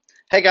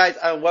Hey guys,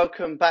 and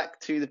welcome back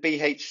to the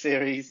BH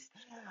series.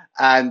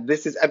 And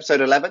this is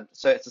episode 11,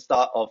 so it's the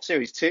start of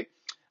series 2.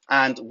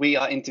 And we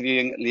are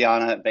interviewing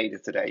Liana Vader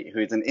today, who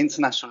is an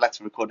international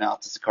letter recording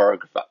artist and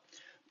choreographer.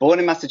 Born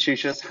in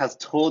Massachusetts, has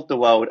toured the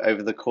world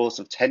over the course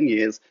of 10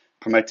 years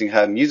promoting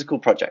her musical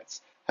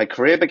projects. Her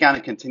career began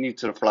and continued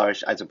to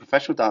flourish as a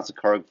professional dancer,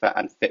 choreographer,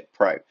 and fit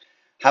pro,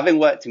 having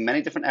worked in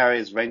many different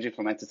areas ranging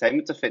from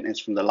entertainment to fitness,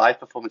 from the live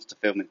performance to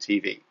film and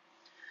TV.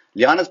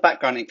 Liana's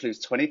background includes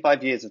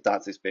 25 years of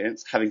dance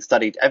experience, having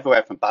studied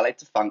everywhere from ballet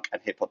to funk and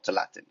hip hop to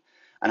Latin,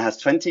 and has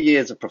 20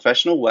 years of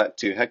professional work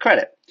to her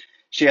credit.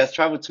 She has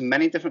traveled to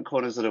many different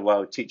corners of the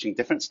world, teaching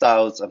different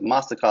styles of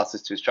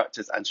masterclasses to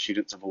instructors and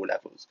students of all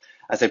levels.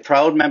 As a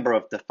proud member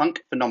of the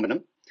Funk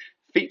Phenomenon,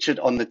 featured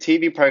on the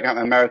TV program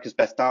America's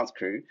Best Dance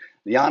Crew,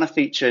 Liana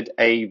featured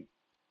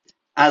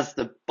as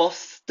the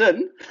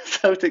Boston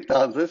Celtic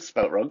dancers,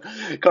 spelt wrong,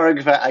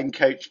 choreographer and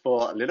coach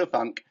for Little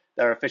Funk,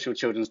 their official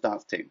children's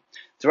dance team.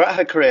 Throughout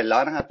her career,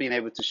 Lana has been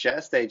able to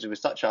share stages with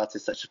such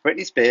artists such as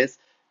Britney Spears,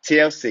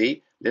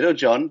 TLC, Little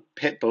John,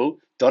 Pitbull,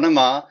 Don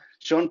Omar,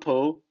 Sean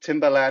Paul,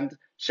 Timbaland,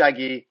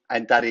 Shaggy,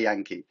 and Daddy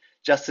Yankee,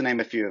 just to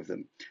name a few of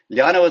them.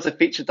 Liana was a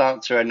featured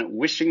dancer in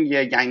Wishing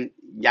Ye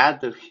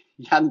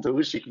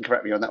Yandel, she can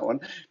correct me on that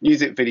one,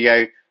 music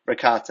video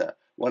Rakata,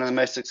 one of the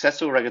most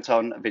successful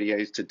reggaeton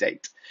videos to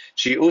date.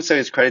 She also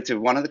is credited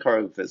with one of the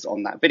choreographers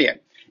on that video.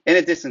 In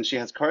addition, she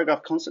has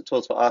choreographed concert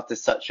tours for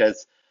artists such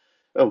as,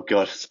 oh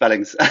God,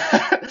 spellings,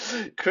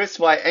 Chris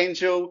White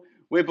Angel,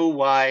 Wibble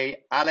Y,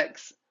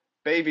 Alex,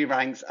 Baby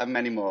Ranks, and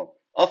many more.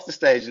 Off the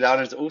stage, Liana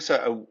has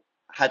also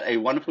had a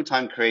wonderful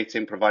time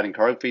creating, providing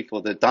choreography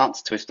for the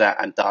Dance Twister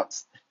and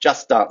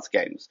Just Dance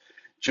games.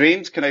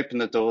 Dreams can open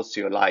the doors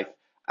to your life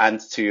and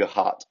to your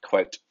heart,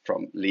 quote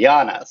from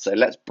Liana. So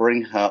let's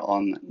bring her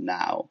on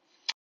now.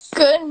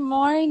 Good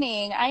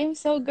morning. I am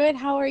so good.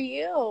 How are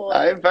you?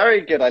 I'm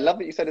very good. I love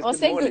that you said it's Well, good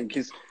say good. morning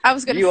because I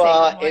was going to you say good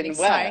are morning. in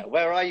where? Sorry.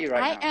 Where are you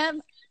right I now?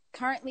 am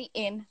currently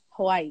in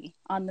Hawaii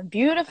on the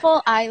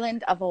beautiful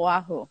island of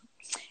Oahu.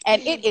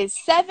 And it is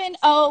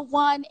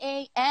 7:01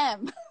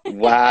 a.m.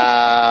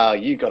 Wow,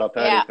 you got up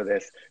early Yeah, for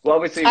this. Well,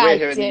 obviously, we're I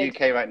here in the did.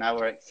 UK right now.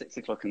 We're at 6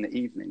 o'clock in the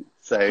evening.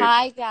 So,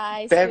 Hi,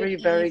 guys. Good very,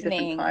 very different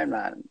evening. time,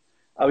 man.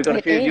 Oh, we've got a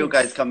It few of your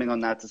guys is. coming on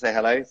now to say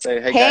hello.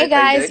 So, hey, Hey, guys, how you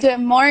guys. doing?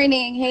 Good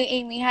morning. Hey,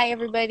 Amy. Hi,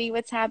 everybody.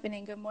 What's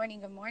happening? Good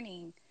morning. Good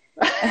morning.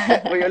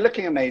 Well, you're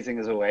looking amazing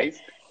as always.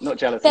 Not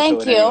jealous at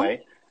all Thank in any you.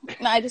 way.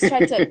 No, I just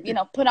tried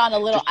to, put on a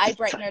little eye Just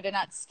brightener to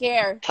not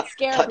scare touch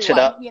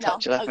everyone.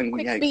 touch it up, A and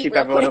quick beat keep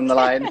real everyone quick. on the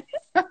line.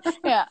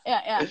 Yeah,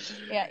 yeah, yeah,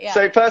 yeah, yeah.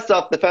 So, first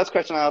off, the first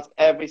question I ask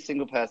every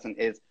single person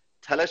is,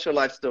 tell us your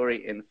life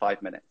story in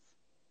 5 minutes.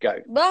 Go.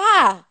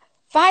 Blah.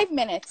 Five I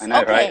minutes.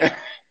 know, Okay. right?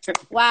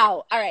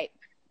 Wow. All right.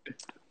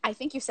 I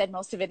think you said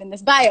most of it in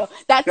this bio.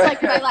 That's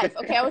like my life.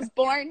 Okay. I was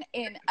born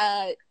in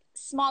a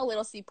small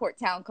little seaport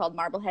town called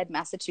Marblehead,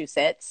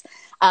 Massachusetts.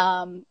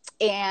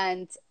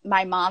 And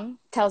my mom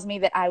tells me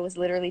that I was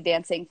literally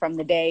dancing from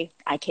the day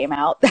I came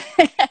out.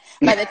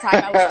 By the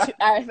time I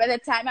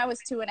was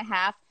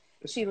 2.5,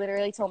 she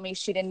literally told me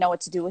she didn't know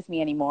what to do with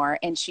me anymore,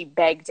 and she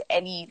begged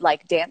any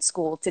like dance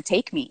school to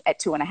take me at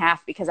 2.5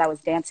 because I was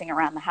dancing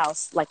around the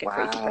house like a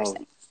crazy Wow.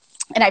 person.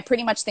 And I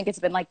pretty much think it's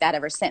been like that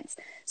ever since.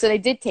 So they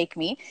did take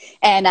me,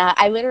 and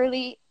I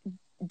literally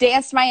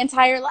danced my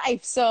entire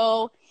life.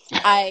 So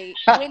I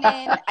went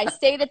in, I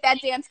stayed at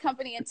that dance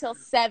company until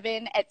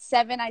 7. At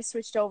 7, I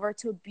switched over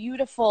to a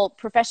beautiful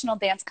professional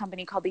dance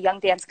company called the Young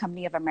Dance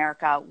Company of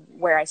America,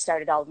 where I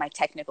started all of my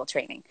technical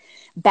training: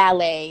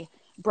 ballet,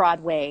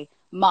 Broadway,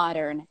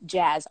 modern,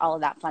 jazz, all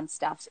of that fun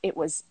stuff. It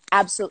was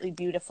absolutely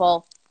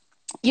beautiful.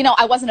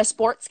 I wasn't a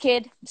sports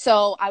kid,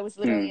 so I was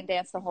literally Hmm. in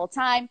dance the whole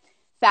time.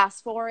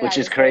 Fast forward, Which I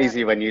is was there,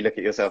 crazy when you look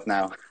at yourself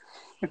now.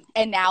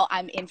 and now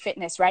I'm in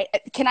fitness, right?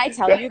 Can I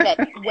tell you that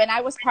when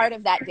I was part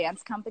of that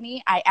dance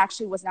company, I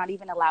actually was not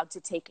even allowed to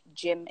take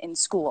gym in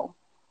school.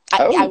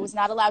 I Oh, was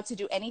not allowed to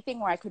do anything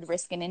where I could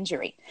risk an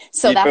injury. do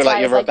So you feel that's like why I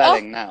you're was like, oh,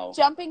 rebelling now?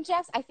 jumping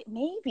jacks. I think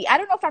maybe. I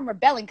don't know if I'm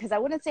rebelling because I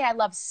wouldn't say I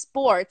love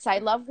sports. I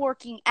love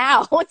working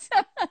out.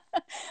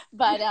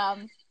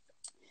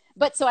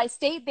 But so I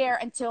stayed there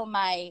until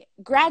my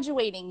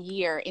graduating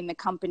year in the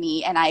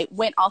company, and I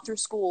went all through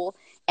school.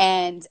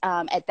 And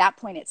at that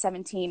point, at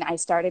 17, I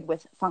started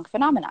with Funk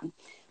Phenomenon,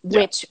 Yeah.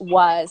 which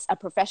was a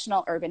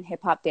professional urban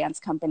hip hop dance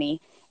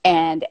company.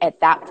 And at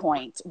that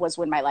point was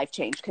when my life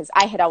changed, because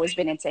I had always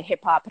been into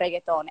hip hop,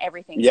 reggaeton,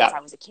 everything since Yeah. I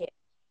was a kid.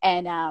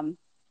 And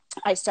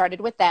I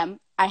started with them.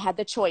 I had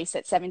the choice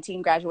at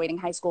 17, graduating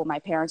high school. My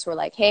parents were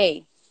like,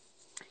 hey,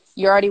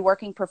 you're already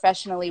working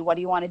professionally. What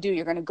do you want to do?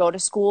 You're going to go to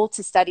school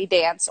to study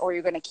dance, or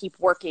you're going to keep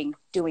working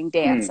doing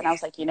dance. Mm. And I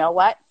was like, you know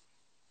what?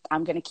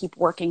 I'm going to keep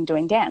working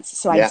doing dance.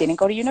 So I Yeah. didn't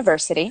go to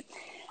university.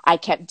 I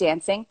kept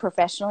dancing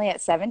professionally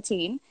at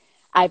 17.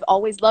 I've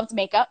always loved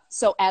makeup.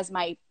 So as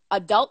my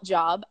adult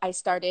job, I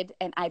started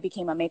and I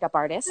became a makeup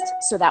artist.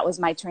 So that was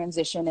my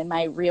transition in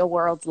my real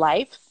world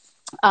life.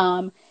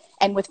 Um,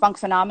 and with Funk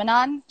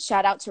Phenomenon,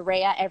 shout out to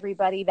Rhea,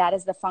 everybody. That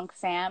is the Funk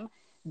fam.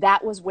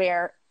 That was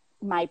where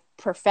my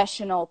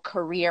professional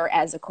career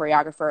as a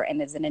choreographer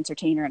and as an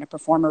entertainer and a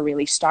performer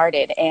really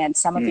started. And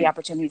some of the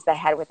opportunities that I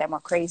had with them were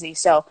crazy.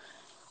 So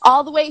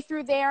all the way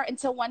through there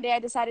until one day I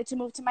decided to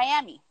move to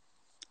Miami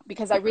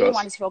because I really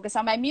wanted to focus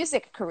on my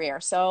music career.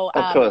 So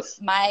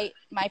my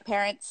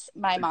parents,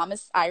 my mom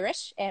is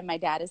Irish and my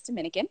dad is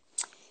Dominican.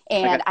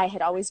 And I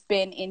had always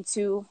been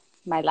into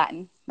my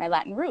Latin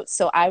roots.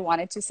 So I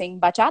wanted to sing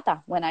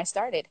bachata when I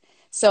started.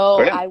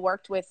 So I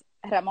worked with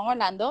Ramon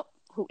Orlando,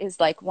 who is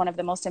like one of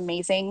the most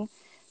amazing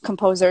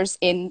composers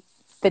in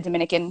the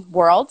Dominican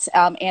world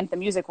and the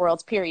music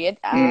world, period.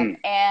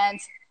 And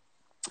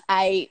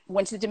I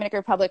went to the Dominican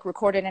Republic,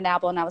 recorded an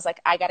album, and I was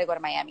like, I got to go to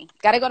Miami.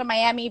 Got to go to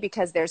Miami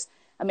because there's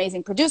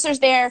amazing producers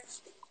there.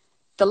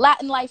 The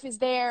Latin life is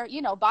there.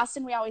 You know,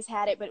 Boston, we always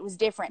had it, but it was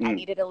different. I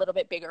needed a little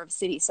bit bigger of a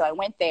city. So I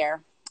went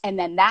there. And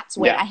then that's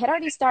when I had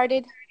already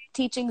started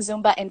teaching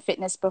Zumba and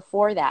fitness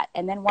before that.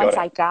 And then once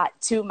I got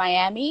to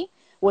Miami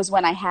was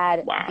when I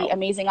had the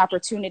amazing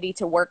opportunity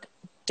to work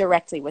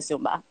directly with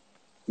Zumba.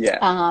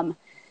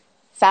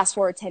 Fast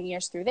forward 10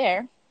 years through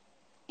there.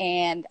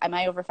 And am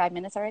I over 5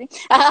 minutes already?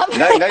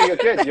 No, you're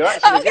good. You're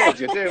actually good.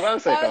 You're doing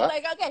well so far. I was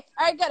like, okay,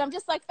 all right, good. I'm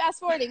just like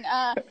fast forwarding.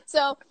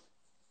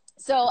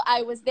 So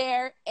I was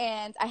there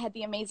and I had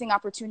the amazing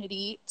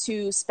opportunity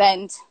to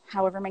spend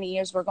however many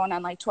years, we're going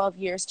on like 12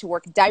 years, to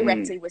work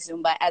directly with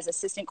Zumba as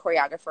assistant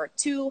choreographer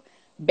to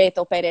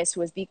Beto Perez,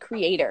 who is the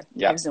creator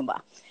of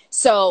Zumba.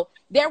 So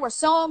there were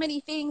so many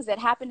things that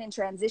happened and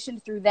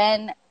transitioned through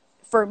then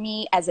for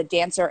me as a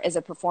dancer, as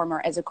a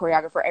performer, as a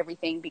choreographer,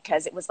 everything,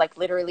 because it was like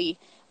literally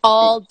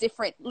all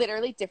different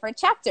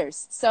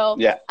chapters. So,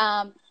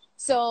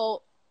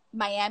 so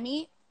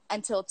Miami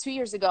until 2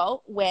 years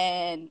ago,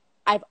 when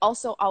I've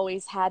also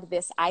always had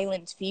this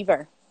island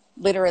fever,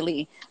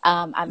 literally.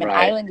 I'm an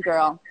island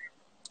girl.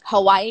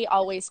 Hawaii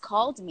always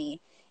called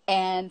me,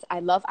 and I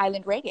love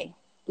island reggae,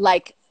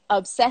 like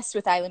obsessed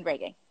with island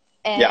reggae.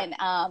 And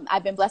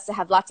I've been blessed to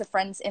have lots of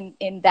friends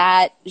in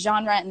that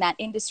genre, in that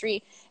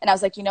industry. And I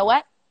was like, you know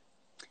what?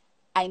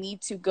 I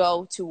need to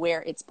go to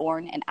where it's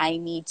born, and I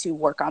need to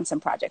work on some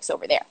projects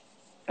over there.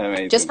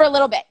 Amazing. Just for a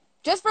little bit.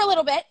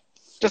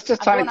 Just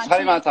tiny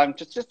amount of time.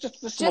 Just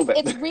a small bit.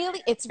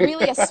 It's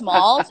really a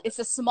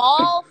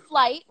small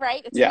flight,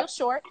 right? It's real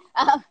short.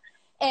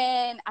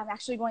 And I'm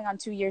actually going on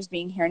 2 years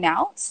being here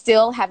now,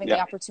 still having the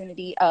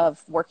opportunity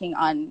of working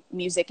on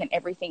music and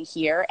everything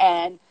here.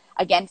 And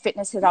again,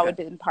 fitness has always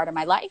been part of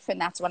my life.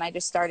 And that's when I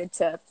just started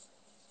to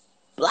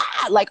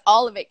like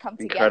all of it come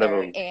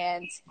together.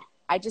 And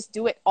I just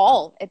do it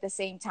all at the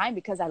same time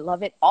because I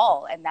love it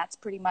all. And that's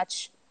pretty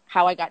much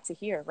how I got to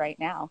here right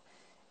now.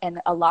 And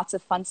lots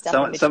of fun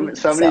stuff.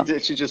 Somebody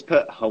should just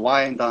put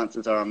Hawaiian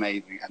dancers are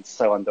amazing and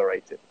so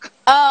underrated.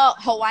 Oh,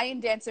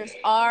 Hawaiian dancers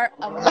are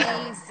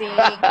amazing.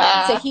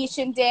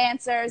 Tahitian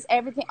dancers,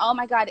 everything. Oh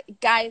my God,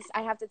 guys,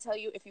 I have to tell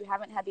you, if you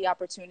haven't had the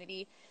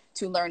opportunity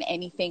to learn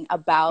anything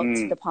about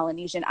the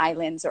Polynesian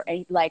islands or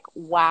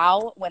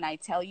wow, when I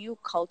tell you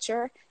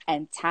culture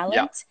and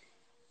talent,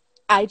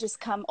 I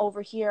just come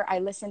over here, I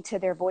listen to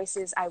their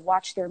voices, I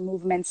watch their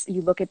movements,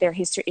 you look at their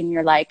history and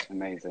you're like,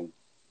 amazing.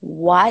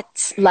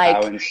 What? Like,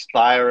 how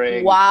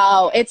inspiring.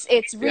 Wow. It's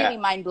really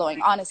mind-blowing,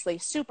 honestly.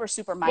 Super,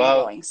 super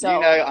mind-blowing. Well, so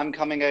I'm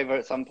coming over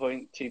at some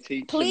point to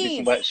teach and do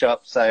some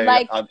workshops. So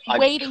I can't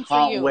wait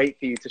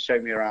for you to show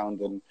me around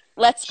and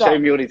show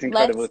me all these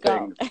incredible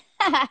things.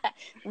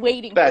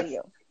 Waiting for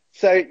you.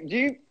 So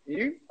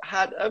you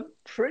had a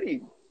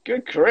pretty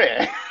good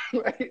career.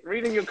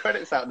 Reading your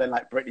credits out then,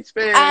 like Britney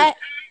Spears,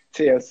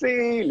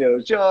 TLC,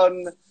 Lil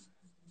Jon.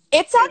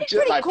 It sounded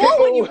pretty cool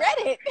when you read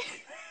it.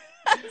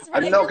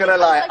 I'm not gonna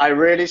lie, I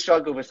really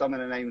struggle with some of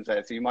the names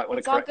there, so you might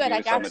want to correct me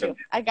with some of them.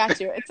 I got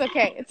you. It's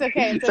okay.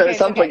 So at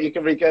some point you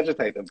can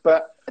regurgitate them.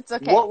 But it's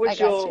okay. What was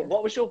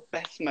your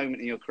best moment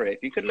in your career?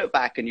 If you could look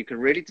back and you could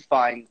really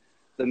define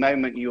the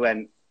moment you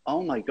went,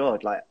 oh my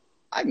God, like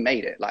I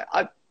made it. Like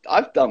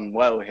I've done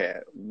well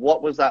here.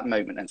 What was that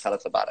moment, and tell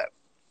us about it?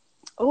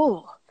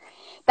 Oh,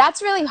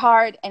 that's really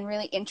hard and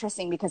really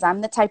interesting because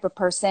I'm the type of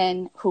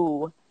person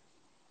who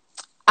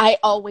I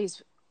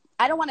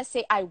don't want to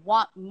say I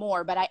want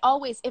more, but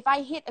if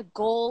I hit a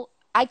goal,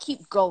 I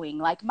keep going.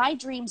 Like my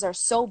dreams are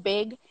so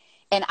big,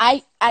 and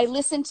I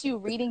listen to you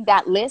reading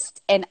that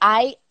list, and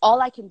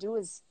all I can do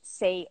is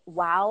say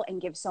wow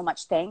and give so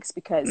much thanks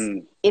because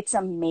it's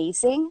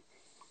amazing,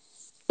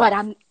 but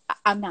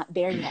I'm not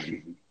there yet.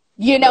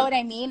 You know what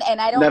I mean? And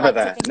I don't like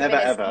to think of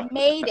it as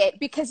made it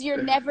because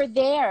you're never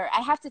there. I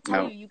have to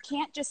tell you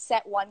can't just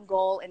set one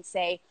goal and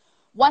say,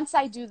 once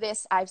I do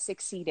this, I've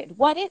succeeded.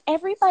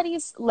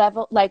 Everybody's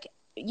level, like,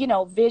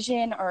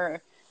 vision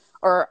or,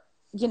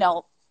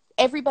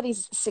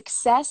 everybody's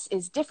success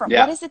is different.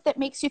 What is it that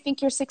makes you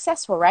think you're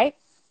successful, right?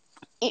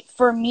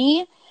 For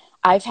me,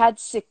 I've had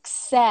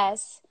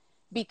success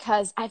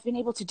because I've been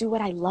able to do what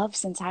I love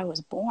since I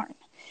was born.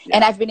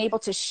 And I've been able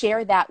to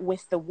share that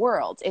with the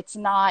world. It's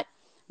not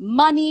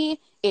money.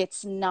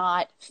 It's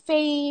not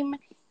fame.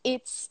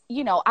 It's,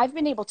 I've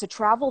been able to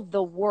travel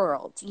the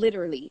world,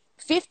 literally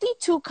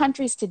 52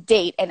 countries to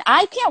date. And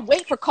I can't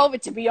wait for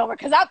COVID to be over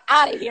because I'm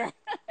out of here.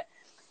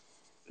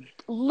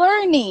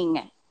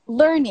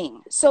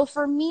 learning. So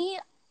for me,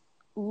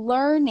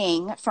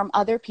 learning from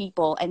other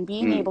people and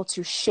being able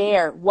to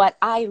share what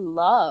I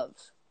love,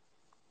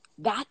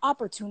 that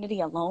opportunity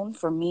alone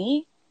for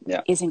me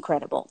is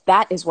incredible.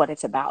 That is what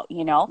it's about,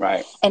 you know?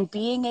 Right. And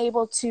being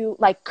able to,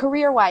 like,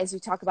 career-wise, we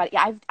talk about it.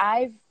 Yeah,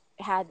 I've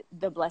had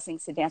the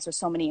blessings to dance with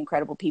so many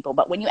incredible people.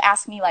 But when you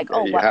ask me, like,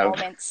 what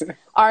moments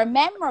are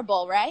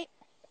memorable, right?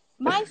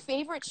 My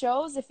favorite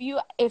shows, if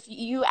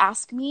you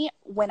ask me,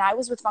 when I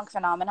was with Funk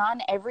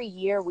Phenomenon, every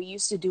year we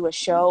used to do a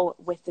show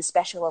with the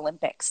Special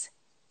Olympics.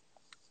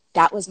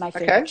 That was my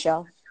favorite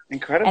show.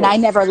 Incredible. And I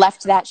never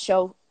left that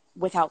show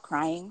without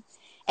crying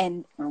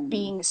and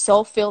being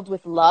so filled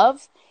with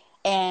love.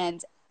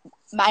 And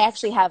I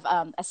actually have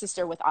a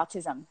sister with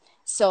autism.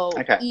 So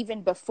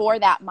even before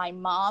that, my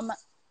mom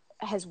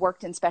has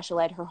worked in special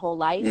ed her whole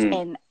life.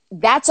 And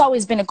that's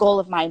always been a goal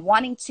of mine,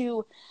 wanting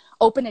to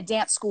open a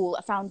dance school,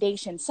 a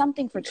foundation,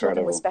 something for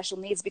children with special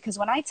needs. Because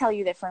when I tell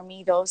you that for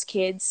me, those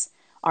kids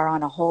are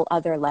on a whole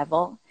other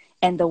level,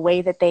 and the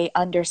way that they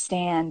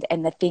understand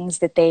and the things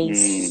that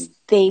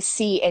they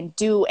see and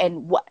do,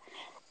 and what,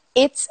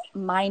 it's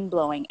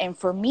mind-blowing. And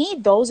for me,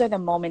 those are the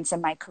moments in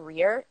my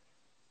career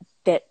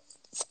that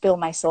fill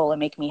my soul and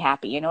make me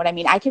happy. You know what I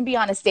mean? I can be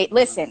on a stage.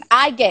 Listen,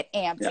 I get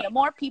amped. The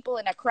more people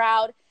in a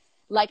crowd,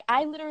 like,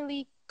 I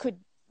literally could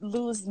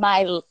lose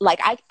my, like,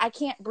 I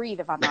can't breathe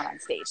if I'm not on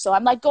stage. So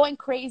I'm like going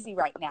crazy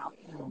right now.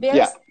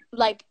 There's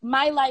like,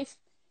 my life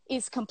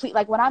is complete.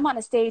 Like, when I'm on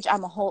a stage,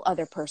 I'm a whole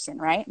other person,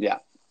 right? Yeah.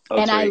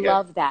 And I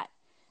love that.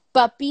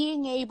 But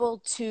being able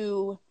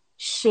to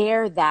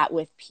share that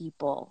with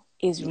people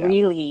is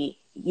really,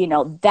 you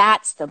know,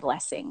 that's the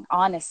blessing,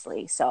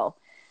 honestly. So,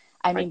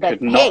 I mean, I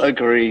could not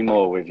agree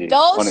more with you.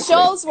 Those honestly.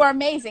 shows were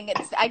amazing.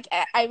 It's,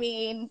 I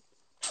mean,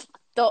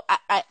 though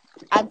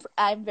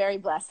I'm very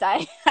blessed.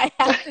 I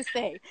have to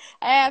say,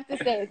 I've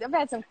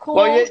had some cool.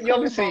 Well, cool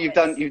obviously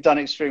moments. you've done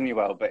extremely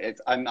well, but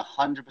I'm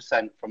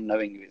 100% from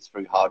knowing you. It's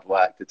through hard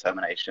work,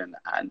 determination,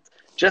 and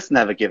just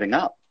never giving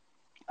up,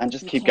 and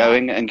just keep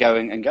going and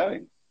going and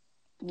going.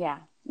 Yeah,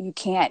 you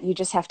can't. You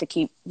just have to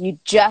keep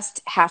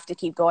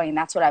going. And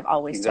that's what I've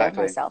always told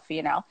myself.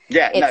 You know.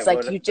 Yeah. It's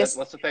like you just.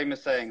 What's the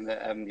famous saying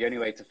that the only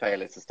way to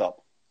fail is to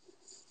stop?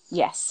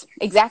 Yes,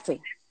 exactly.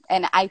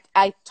 And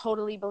I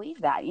totally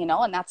believe that, you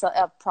know, and that's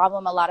a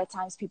problem. A lot of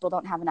times people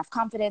don't have enough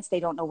confidence.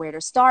 They don't know where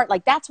to start.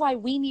 Like, that's why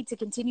we need to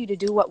continue to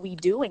do what we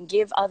do and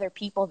give other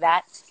people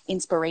that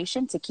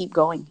inspiration to keep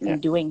going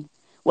and doing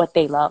what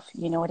they love.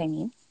 You know what I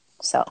mean?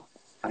 So.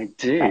 I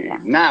do.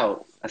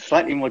 Now, a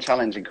slightly more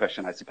challenging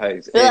question, I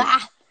suppose.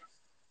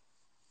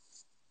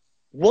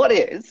 What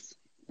is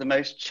the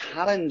most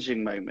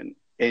challenging moment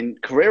in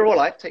career or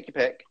life? Take your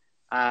pick.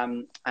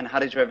 And how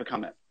did you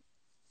overcome it?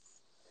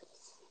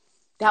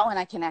 That one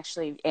I can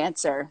actually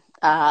answer.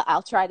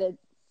 I'll try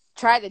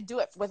to do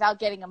it without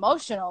getting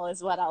emotional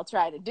is what I'll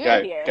try to do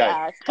here.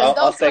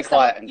 I'll stay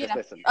quiet and just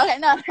listen. Okay,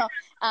 no.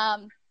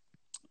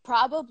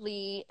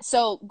 Probably,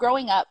 so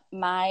growing up,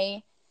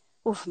 my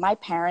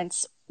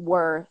parents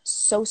were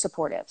so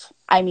supportive.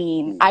 I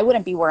mean, I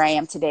wouldn't be where I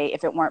am today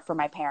if it weren't for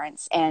my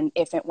parents and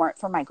if it weren't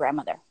for my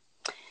grandmother.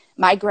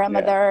 My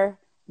grandmother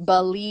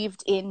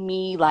believed in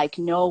me like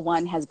no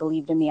one has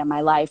believed in me in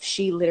my life.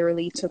 She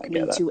literally took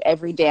me to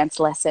every dance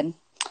lesson.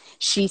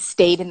 She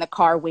stayed in the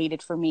car,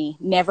 waited for me,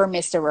 never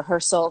missed a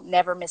rehearsal,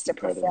 never missed a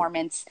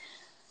performance.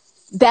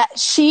 That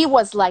she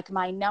was like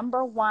my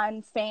number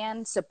one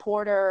fan,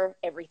 supporter,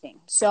 everything.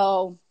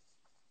 So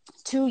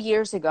 2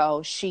 years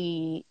ago,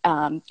 she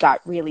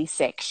got really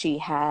sick. She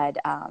had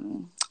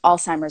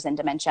Alzheimer's and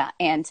dementia.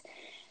 And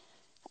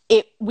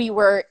we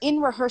were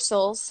in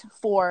rehearsals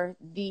for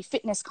the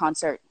fitness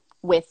concert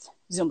with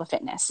Zumba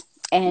Fitness.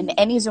 And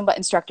any Zumba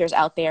instructors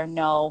out there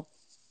know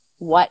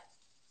what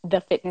the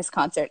fitness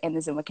concert and the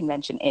Zumba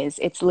convention is.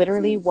 It's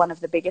literally one of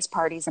the biggest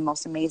parties and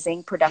most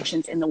amazing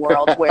productions in the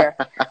world, where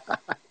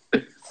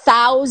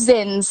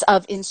thousands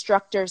of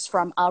instructors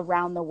from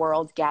around the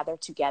world gather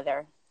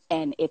together.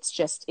 And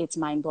it's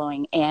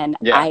mind-blowing. And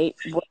I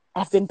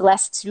have been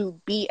blessed to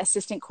be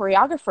assistant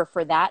choreographer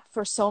for that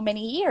for so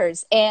many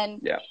years.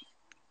 And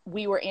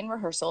we were in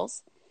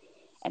rehearsals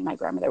and my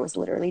grandmother was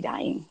literally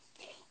dying.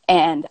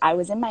 And I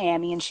was in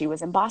Miami and she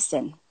was in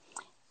Boston.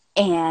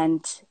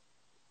 And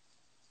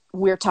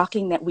we're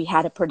talking that we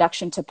had a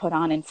production to put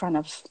on in front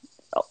of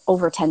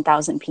over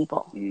 10,000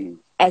 people.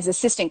 As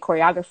assistant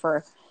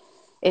choreographer,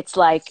 it's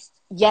like,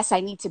 yes, I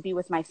need to be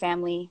with my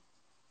family,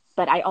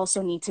 but I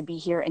also need to be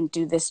here and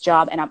do this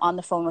job. And I'm on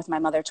the phone with my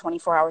mother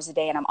 24 hours a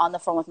day. And I'm on the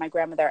phone with my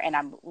grandmother,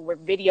 and we're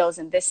videos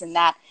and this and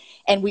that.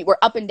 And we were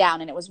up and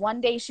down. And it was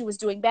one day she was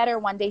doing better.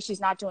 One day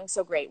she's not doing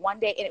so great. One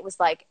day, and it was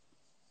like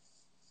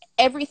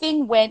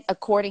everything went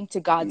according to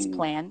God's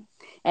plan.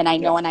 And I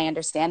know and I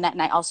understand that.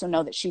 And I also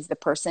know that she's the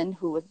person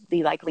who would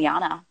be like,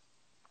 Liana,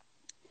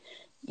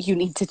 you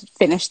need to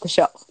finish the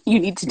show. You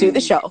need to do the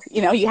show.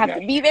 You know, you have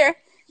to be there.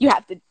 You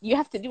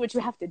have to do what you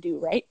have to do,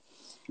 right?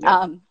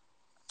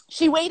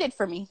 She waited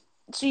for me.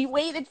 She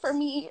waited for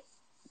me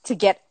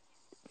to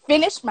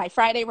finish my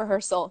Friday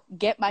rehearsal,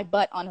 get my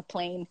butt on a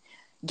plane,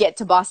 get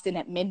to Boston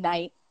at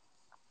midnight,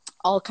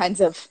 all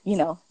kinds of,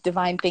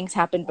 divine things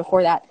happened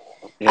before that.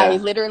 Yeah. I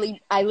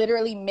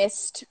literally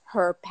missed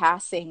her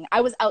passing.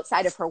 I was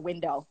outside of her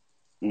window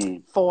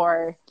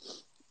for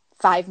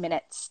 5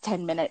 minutes,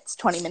 10 minutes,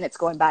 20 minutes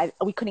going by.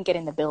 We couldn't get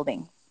in the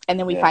building. And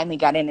then we finally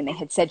got in, and they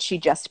had said she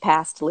just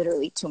passed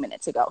literally 2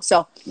 minutes ago.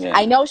 So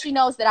I know she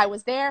knows that I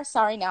was there.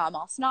 Sorry, now I'm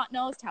all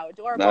snot-nosed. How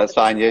adorable. No, it's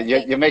fine.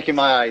 You're making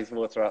my eyes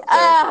water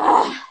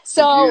up.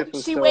 So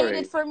she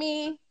waited for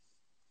me,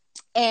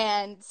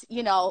 and,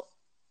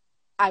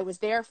 I was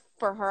there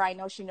for her. I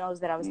know she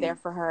knows that I was there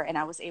for her, and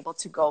I was able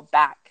to go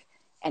back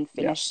and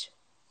finish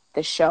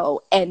the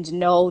show and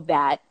know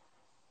that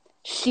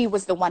she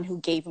was the one who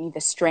gave me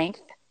the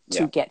strength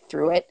to get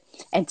through it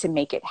and to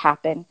make it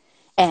happen.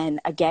 And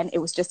again, it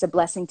was just a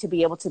blessing to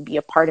be able to be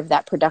a part of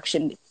that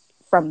production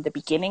from the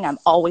beginning. I'm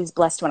always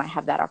blessed when I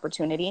have that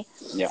opportunity.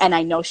 Yeah. And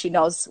I know she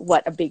knows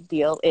what a big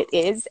deal it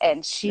is,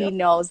 and she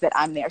knows that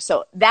I'm there.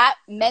 So that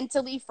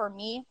mentally for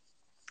me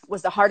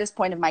was the hardest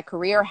point of my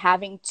career,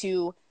 having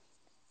to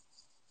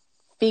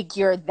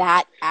figure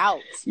that out.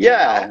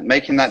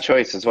 Making that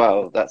choice as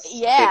well.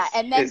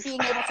 And then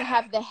being able to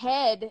have the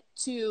head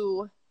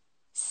to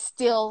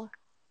still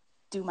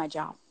do my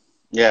job.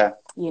 Yeah.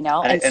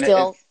 And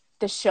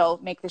still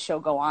make the show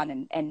go on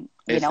and and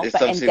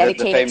dedicate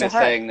the famous it to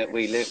her. saying that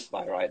we live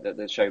by, right? That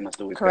the show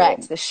must always Correct.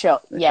 go on. The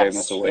show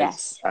Must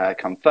always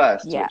come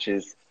first, which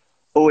is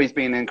always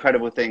been an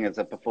incredible thing as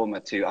a performer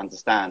to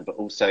understand, but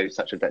also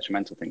such a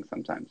detrimental thing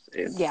sometimes.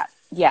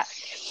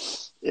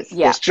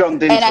 It's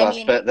drummed into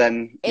us, but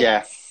then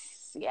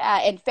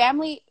and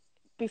family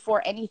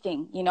before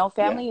anything,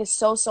 family is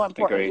so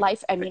important.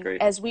 Life,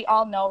 as we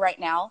all know right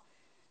now,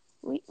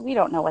 we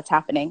don't know what's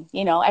happening.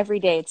 Every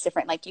day it's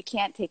different. Like, you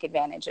can't take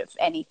advantage of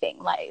anything.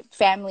 Like,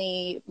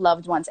 family,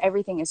 loved ones,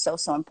 everything is so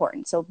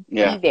important. So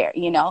be there,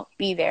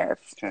 be there.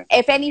 Okay.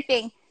 If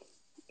anything,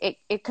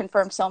 it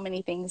confirmed so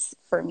many things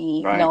for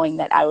me, knowing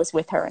that I was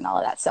with her and all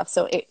of that stuff.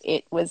 So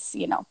it was,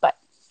 but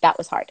that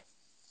was hard.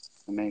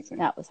 Amazing.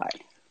 That was hard.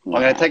 I'm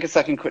going to take a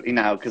second quickly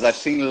now, because I've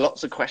seen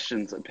lots of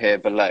questions appear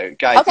below.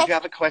 Guys, if you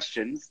have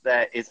questions,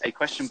 there is a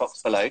question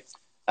box below.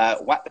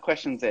 Whack the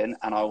questions in,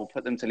 and I will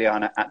put them to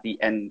Liana at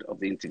the end of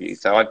the interview.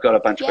 So I've got a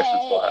bunch of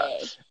questions for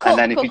her. And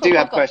then if you do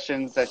have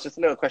questions, there's just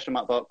a little question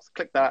mark box.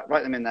 Click that,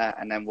 write them in there,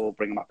 and then we'll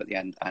bring them up at the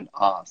end and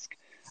ask.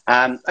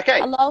 Okay.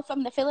 Hello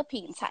from the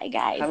Philippines. Hi,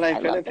 guys. Hello, I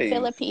love the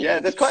Philippines. Yeah,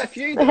 there's quite a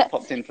few that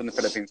popped in from the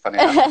Philippines, funny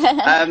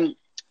enough.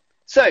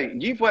 So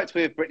you've worked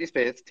with Britney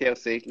Spears,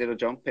 TLC, Little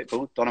John,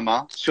 Pitbull, Don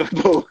Omar, Sean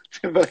Paul,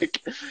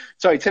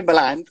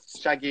 Timbaland,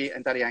 Shaggy,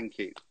 and Daddy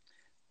Yankee.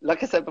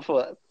 Like I said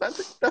before,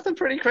 that's a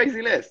pretty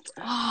crazy list.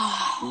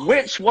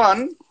 Which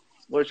one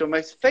was your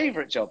most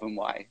favorite job, and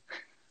why?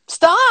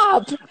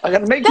 Stop! I'm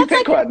gonna make you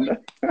pick one.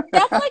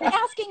 That's like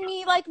asking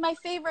me my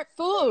favorite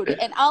food,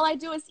 and all I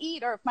do is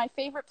eat, or my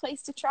favorite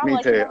place to travel.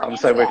 Me too. I'm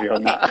so with you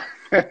on that.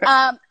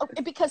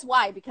 Because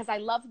why? Because I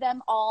love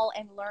them all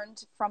and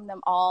learned from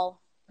them all.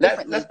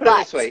 Let's put it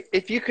this way: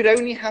 if you could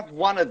only have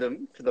one of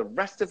them for the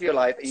rest of your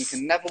life, and you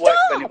can never work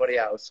with anybody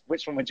else,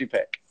 which one would you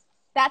pick?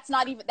 That's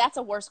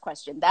a worse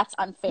question. That's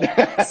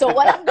unfair. So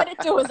what I'm going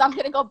to do is I'm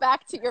going to go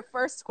back to your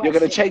first question. You're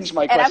going to change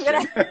my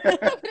question.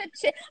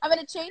 I'm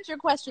going to change your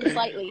question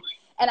slightly.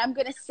 And I'm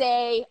going to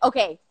say,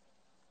 okay,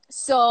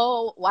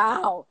 so,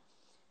 wow.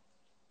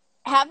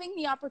 Having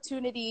the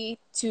opportunity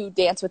to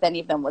dance with any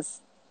of them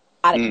was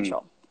out of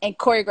control. And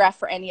choreograph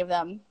for any of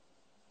them,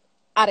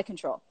 out of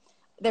control.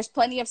 There's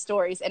plenty of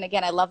stories. And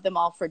again, I love them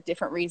all for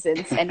different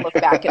reasons and look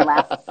back and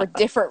laugh for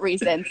different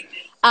reasons.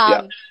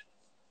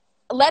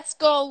 Let's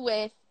go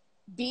with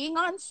being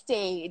on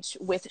stage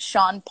with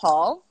Sean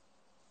Paul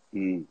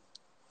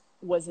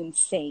was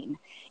insane.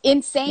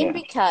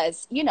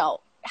 Because,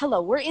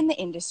 hello, we're in the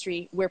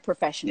industry. We're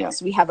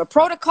professionals. We have a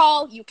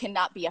protocol. You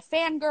cannot be a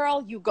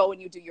fangirl. You go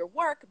and you do your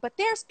work. But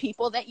there's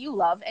people that you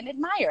love and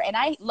admire. And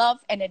I love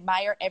and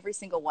admire every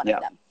single one of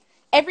them.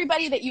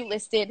 Everybody that you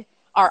listed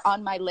are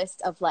on my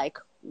list of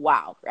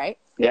wow, right?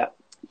 Yeah.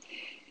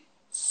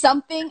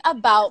 Something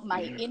about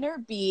my inner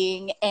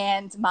being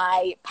and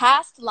my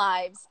past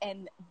lives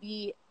and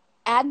the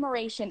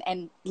admiration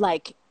and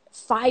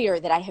fire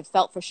that I have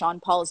felt for Sean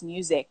Paul's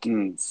music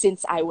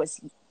since I was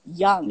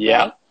young.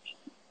 Right?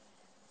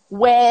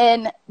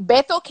 When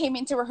Beto came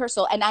into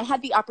rehearsal, and I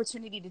had the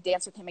opportunity to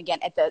dance with him again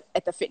at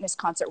the fitness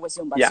concert with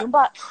Zumba.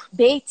 Zumba,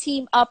 they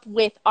team up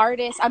with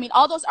artists. I mean,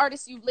 all those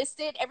artists you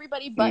listed,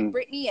 everybody but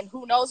Britney, and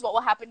who knows what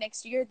will happen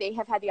next year. They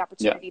have had the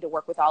opportunity to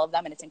work with all of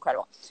them, and it's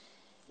incredible.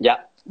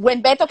 Yeah.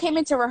 When Beto came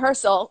into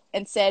rehearsal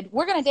and said,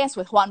 we're going to dance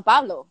with Juan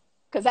Pablo,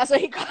 because that's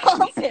what he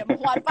calls him,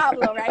 Juan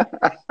Pablo, right?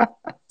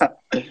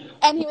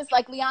 And he was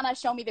like, Liana,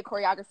 show me the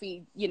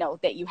choreography,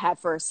 that you have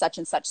for such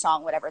and such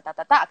song, whatever,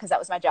 because that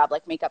was my job,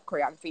 makeup,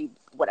 choreography,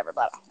 whatever,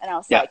 blah, blah. And I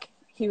was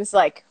he was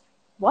like,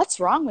 what's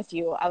wrong with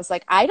you? I was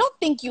like, I don't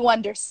think you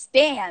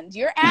understand.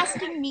 You're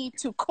asking me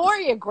to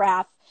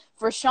choreograph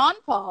for Sean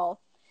Paul.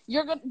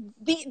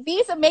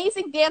 These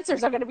amazing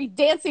dancers are going to be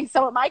dancing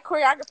some of my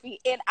choreography.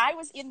 And I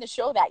was in the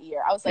show that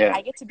year. I was like,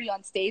 I get to be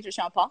on stage with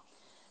Sean Paul.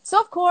 So,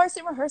 of course,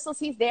 in rehearsals,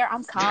 he's there.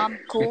 I'm calm,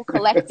 cool,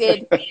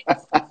 collected.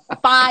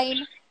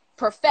 Fine,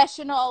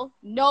 professional,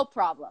 no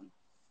problem.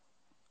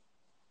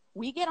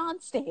 We get on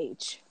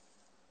stage.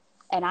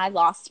 And I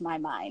lost my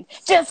mind.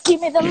 Just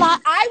give me the line.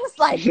 I was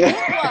like,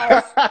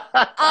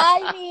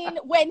 I mean,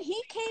 when he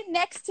came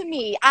next to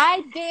me,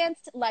 I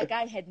danced like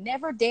I had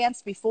never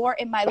danced before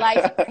in my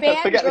life.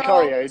 Forget the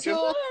choreo.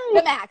 To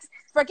the max.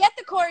 Forget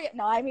the choreo.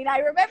 No, I mean, I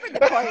remember the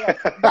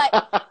choreo.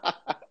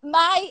 But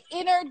my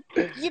inner,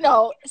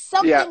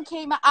 something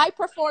came out. I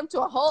performed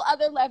to a whole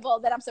other level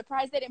that I'm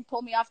surprised they didn't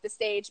pull me off the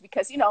stage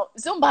because,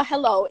 Zumba,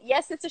 hello.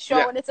 Yes, it's a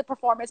show and it's a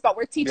performance, but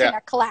we're teaching a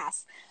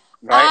class.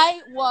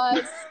 Right. I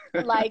was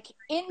like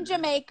in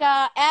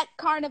Jamaica at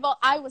Carnival.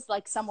 I was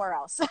like somewhere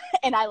else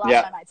and I lost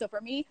my mind. So for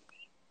me,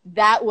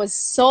 that was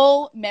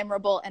so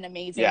memorable and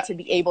amazing to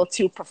be able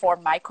to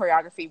perform my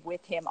choreography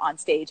with him on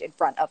stage in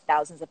front of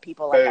thousands of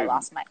people. Like I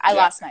lost my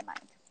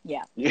mind.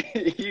 Yeah.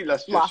 You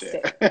lost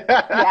shit. It.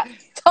 Yeah.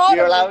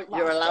 Totally.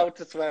 You're allowed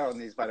to swear on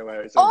these, by the way.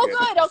 It's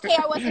good. Okay.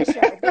 I wasn't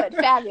sure. Good.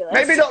 Fabulous.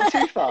 Maybe not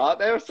too far.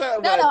 There are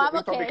certain words that we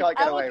okay. probably can't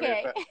get away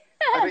with.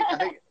 But I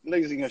think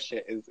losing your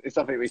shit is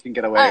something we can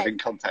get away with in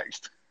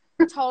context.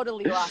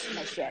 Totally lost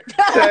my shit.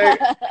 So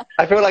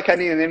I feel like I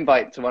need an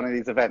invite to one of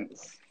these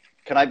events.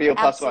 Can I be your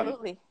plus one?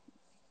 Absolutely.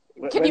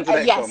 When's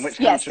the next one? Which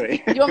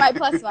country? You're my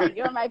plus one.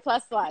 You're my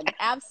plus one.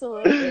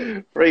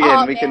 Absolutely.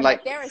 Brilliant. We can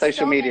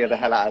social media the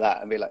hell out of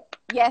that and be like.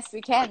 Yes,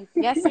 we can.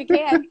 Yes, we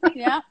can.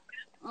 Yeah.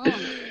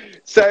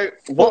 So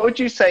what would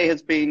you say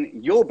has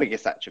been your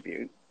biggest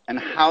attribute and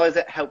how has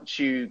it helped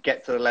you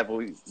get to the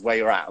level where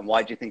you're at and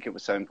why do you think it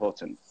was so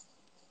important?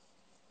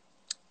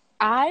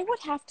 I would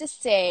have to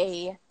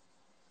say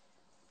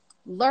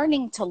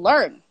learning to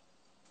learn,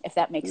 if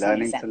that makes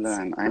any sense.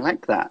 Learning to learn. I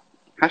like that.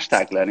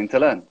 Hashtag learning to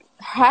learn.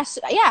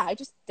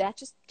 That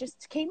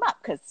just came up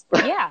because,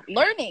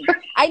 learning.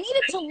 I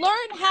needed to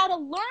learn how to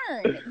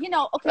learn.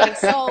 Okay,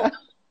 so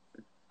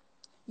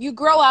you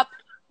grow up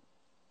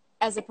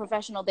as a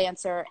professional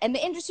dancer, and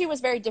the industry was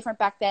very different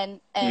back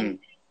then, and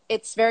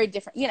it's very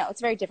different.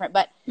 It's very different.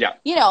 But,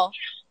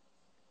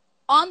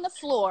 on the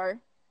floor,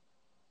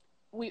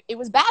 it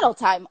was battle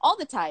time all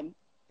the time.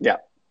 Yeah.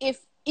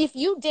 If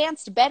you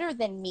danced better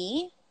than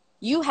me,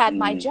 you had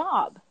my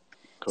job.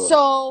 Cool.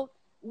 So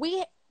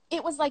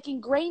it was like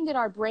ingrained in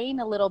our brain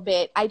a little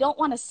bit. I don't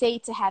want to say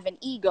to have an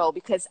ego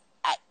because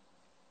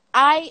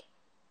I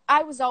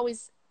was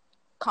always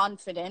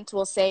confident,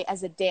 we'll say,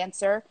 as a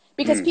dancer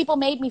because people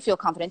made me feel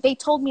confident. They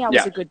told me I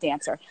was a good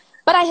dancer.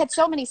 But I had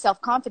so many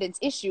self-confidence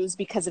issues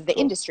because of the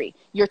industry.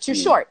 You're too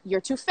short.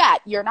 You're too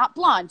fat. You're not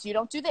blonde. You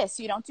don't do this.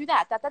 You don't do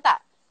that.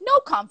 No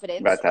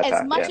confidence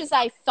as much as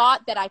I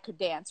thought that I could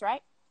dance,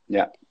 right?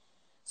 Yeah.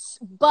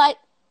 But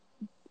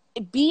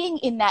being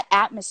in that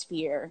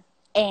atmosphere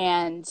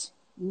and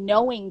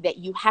knowing that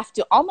you have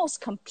to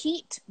almost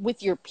compete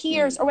with your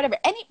peers or whatever,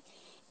 and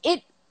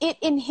it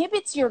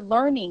inhibits your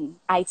learning,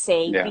 I'd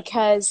say,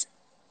 because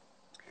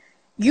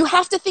you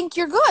have to think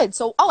you're good.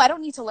 So, I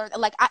don't need to learn.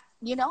 Like,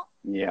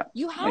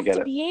 you have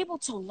to be able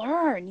to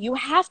learn. You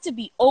have to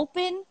be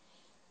open.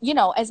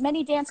 As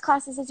many dance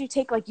classes as you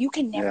take, like you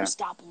can never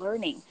stop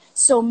learning.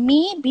 So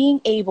me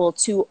being able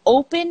to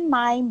open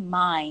my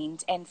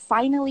mind and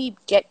finally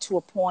get to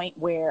a point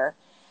where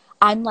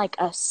I'm like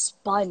a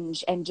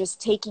sponge and just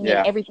taking in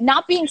everything,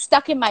 not being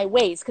stuck in my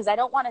ways. Because I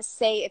don't want to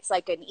say it's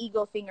like an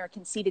ego thing or a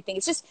conceited thing.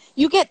 It's just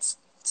you get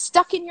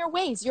stuck in your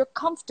ways. You're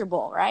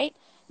comfortable, right?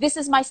 This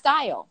is my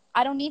style.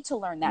 I don't need to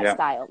learn that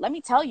style. Let me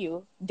tell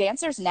you,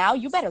 dancers now,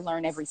 you better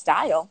learn every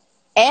style.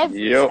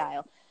 Every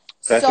style.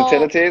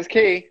 Versatility is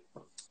key.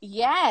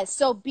 Yeah,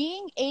 so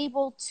being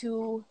able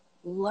to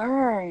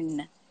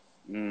learn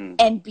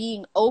and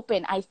being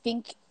open, I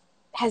think,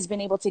 has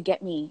been able to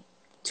get me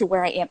to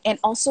where I am. And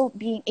also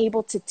being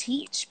able to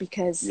teach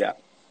because,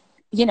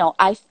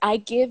 I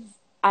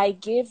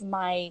give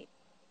my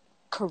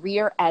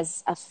career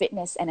as a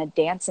fitness and a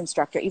dance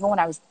instructor, even when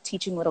I was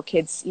teaching little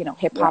kids,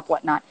 hip hop,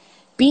 whatnot,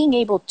 being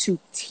able to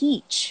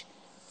teach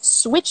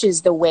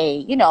switches the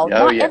way,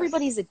 not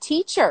everybody's a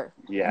teacher.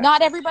 Yeah.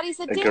 Not everybody's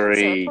a dancer,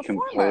 a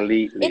performer.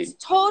 Completely. It's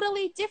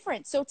totally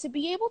different. So to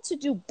be able to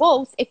do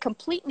both, it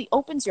completely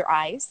opens your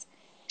eyes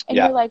and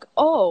you're like,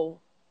 oh,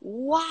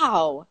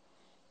 wow.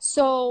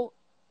 So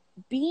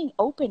being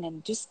open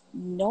and just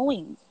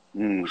knowing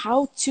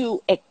how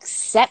to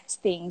accept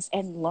things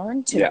and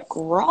learn to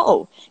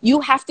grow.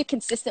 You have to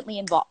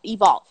consistently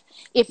evolve.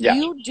 If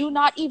you do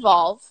not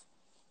evolve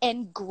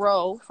and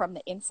grow from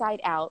the inside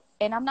out,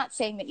 and I'm not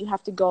saying that you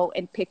have to go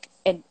and pick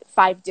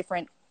 5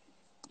 different,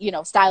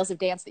 styles of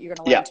dance that you're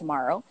going to learn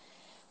tomorrow,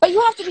 but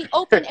you have to be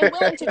open and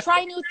willing to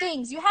try new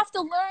things. You have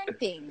to learn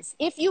things.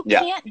 If you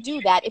can't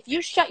do that, if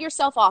you shut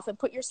yourself off and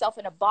put yourself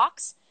in a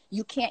box,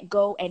 you can't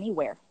go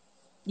anywhere.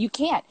 You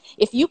can't.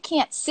 If you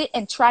can't sit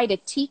and try to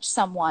teach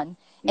someone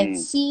and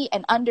see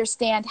and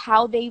understand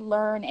how they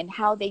learn and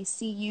how they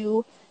see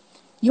you,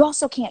 you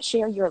also can't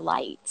share your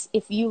light.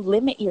 If you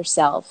limit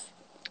yourself,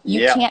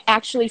 you can't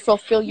actually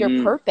fulfill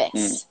your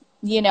purpose,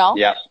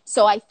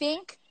 So I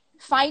think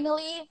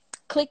finally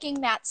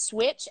clicking that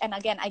switch, and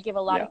again, I give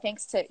a lot of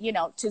thanks to,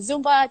 to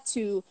Zumba,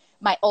 to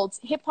my old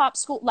hip hop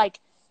school, like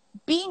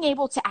being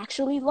able to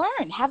actually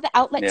learn, have the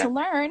outlet to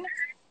learn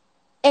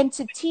and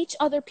to teach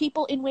other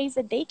people in ways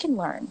that they can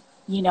learn.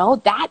 You know,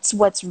 that's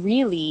what's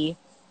really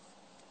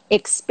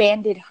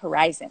expanded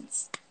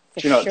horizons.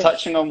 Do you know,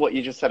 touching on what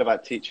you just said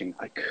about teaching,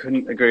 I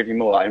couldn't agree with you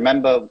more. I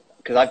remember,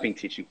 because I've been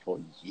teaching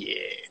for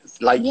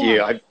years, like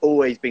you, I've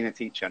always been a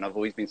teacher, and I've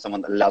always been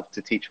someone that loved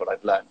to teach what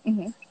I've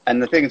learned.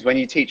 And the thing is, when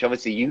you teach,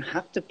 obviously, you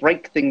have to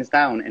break things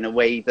down in a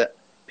way that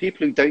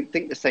people who don't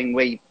think the same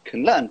way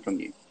can learn from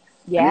you.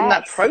 And in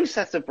that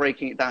process of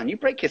breaking it down, you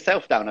break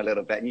yourself down a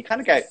little bit, and you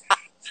kind of go,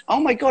 oh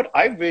my God,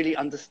 I really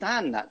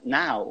understand that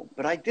now,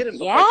 but I didn't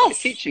before I started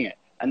teaching it.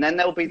 And then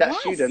there'll be that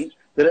student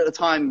that at the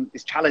time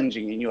is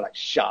challenging you, and you're like,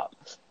 sharp.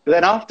 But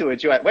then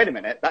afterwards, you're like, wait a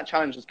minute, that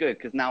challenge was good,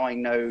 because now I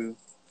know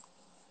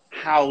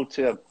how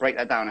to break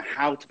that down and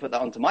how to put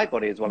that onto my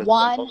body as well as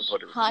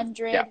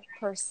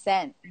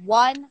 100%.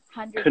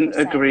 100%. Couldn't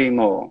agree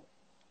more.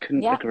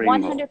 Couldn't agree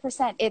 100%.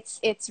 more.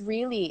 It's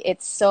really,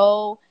 it's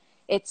so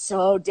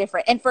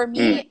different. And for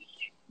me,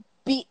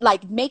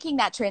 making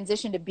that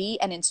transition to be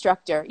an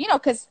instructor, you know,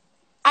 because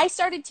I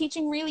started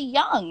teaching really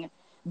young.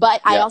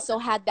 But I also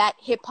had that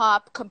hip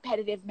hop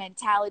competitive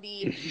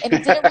mentality, and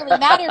it didn't really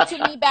matter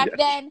to me back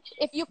then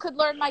if you could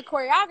learn my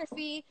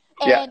choreography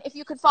and if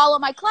you could follow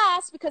my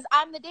class, because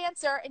I'm the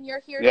dancer and you're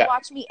here to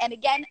watch me. And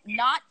again,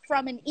 not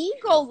from an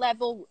ego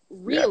level,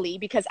 really,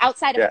 because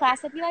outside of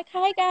class, I'd be like,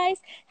 hi guys,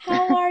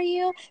 how are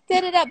you?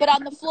 Da-da-da. But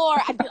on the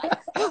floor, I'd be like,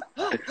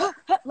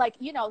 like,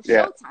 you know,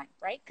 showtime,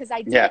 right? Because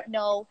I didn't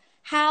know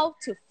how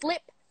to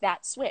flip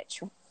that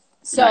switch.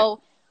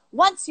 So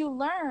once you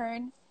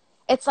learn,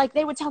 it's like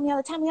they would tell me all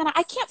the time, Liana,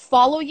 I can't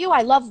follow you.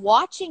 I love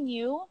watching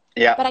you,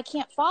 but I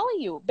can't follow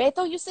you.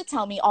 Beto used to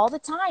tell me all the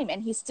time,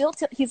 and he's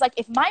like,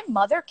 if my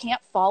mother can't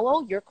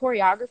follow your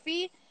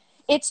choreography,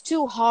 it's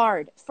too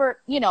hard for,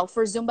 you know,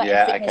 for Zumba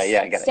and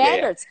fitness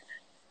standards.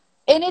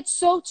 And it's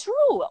so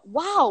true.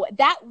 Wow.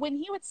 That when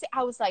he would say,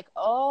 I was like,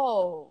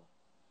 oh,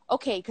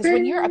 okay. Because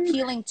when you're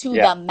appealing to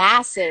the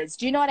masses,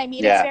 do you know what I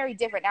mean? It's very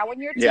different. Now,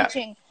 when you're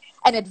teaching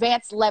an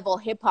advanced level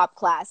hip hop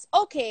class,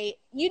 okay,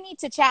 you need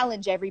to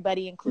challenge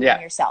everybody, including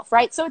yourself,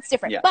 right? So it's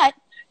different, but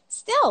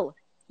still,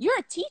 you're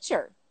a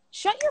teacher.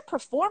 Shut your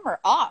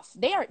performer off.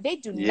 They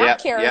do not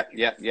care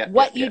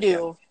what you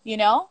do, you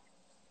know?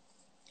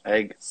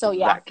 Exactly. So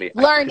learning.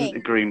 I couldn't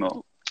agree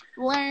more.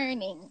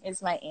 Learning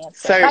is my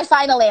answer. So, my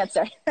final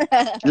answer.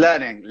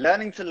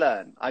 learning to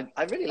learn. I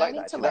really like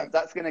that.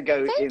 That's going to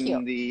go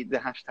in the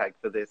hashtag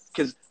for this,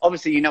 because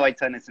obviously, you know, I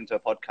turn this into a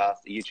podcast,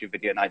 a YouTube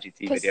video, an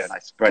IGT video, and I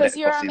spread it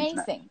across the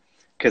internet.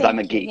 Because I'm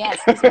a geek. Yes,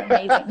 you're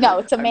amazing. No,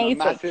 it's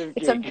amazing.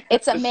 It's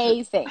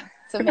amazing.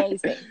 It's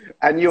amazing.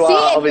 And you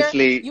are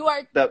obviously you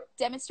are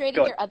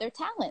demonstrating your other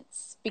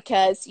talents,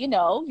 because you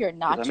know you're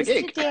not just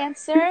a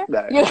dancer.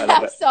 You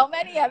have so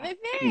many other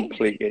things.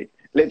 Completely.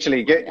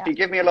 Literally, if you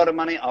give me a lot of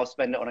money, I'll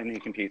spend it on a new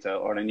computer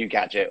or on a new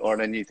gadget or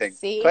on a new thing.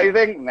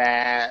 Clothing,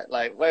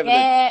 like whatever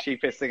the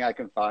cheapest thing I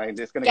can find.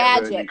 It's going to get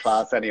ruined in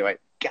class anyway.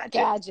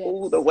 Gadgets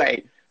all the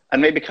way. And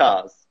maybe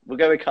cars. We'll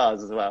go with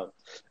cars as well.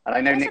 And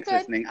I know Nick's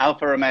listening.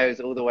 Alfa Romeos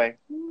all the way.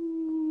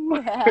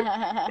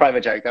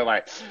 Private joke, don't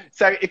worry.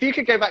 So if you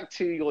could go back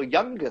to your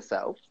younger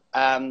self,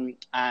 and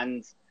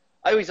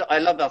I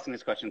love asking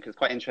this question because it's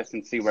quite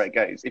interesting to see where it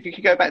goes. If you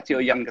could go back to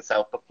your younger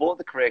self before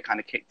the career kind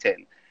of kicked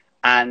in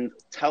and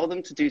tell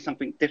them to do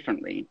something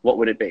differently, what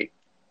would it be?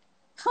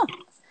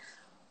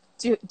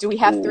 Do we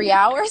have 3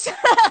 hours?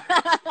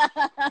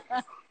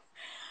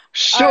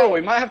 Sure,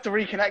 we might have to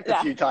reconnect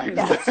a few times.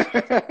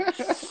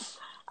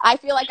 I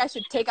feel like I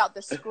should take out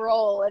the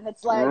scroll, and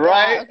it's like,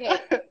 okay.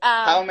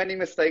 How many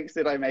mistakes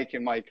did I make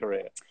in my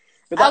career?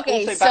 But that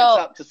also backs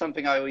up to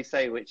something I always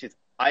say, which is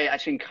I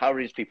actually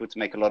encourage people to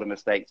make a lot of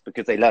mistakes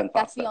because they learn faster.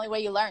 That's the only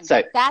way you learn.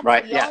 So, that's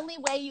the only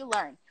way you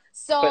learn.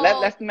 So, but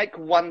let's make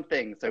one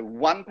thing. So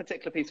one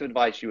particular piece of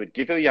advice you would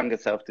give your younger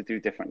self to do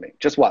differently.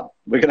 Just one.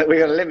 We're gonna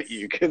limit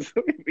you because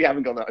we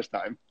haven't got that much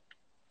time.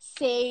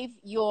 Save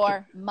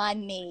your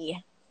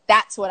money.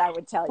 That's what I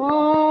would tell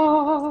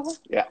you.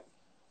 Yeah.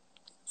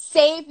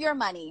 Save your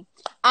money.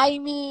 I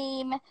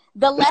mean,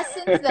 the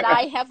lessons that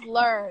I have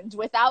learned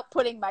without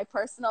putting my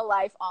personal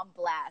life on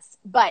blast.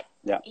 But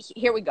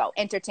here we go.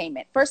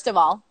 Entertainment. First of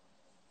all,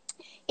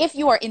 if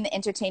you are in the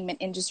entertainment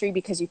industry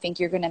because you think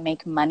you're going to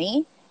make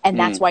money and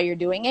that's why you're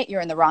doing it,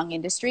 you're in the wrong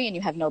industry and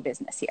you have no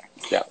business here.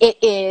 Yeah. It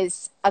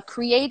is a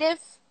creative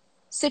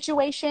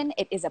situation.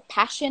 It is a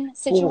passion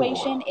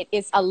situation. It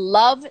is a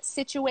love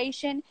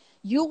situation.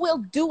 You will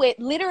do it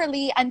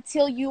literally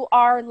until you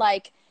are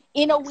like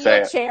in a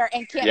wheelchair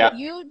and can't.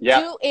 You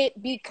do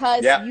it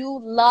because you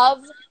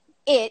love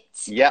it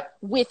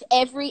with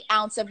every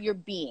ounce of your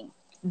being.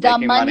 The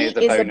money is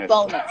a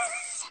bonus.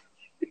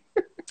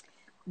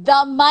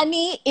 The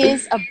money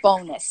is a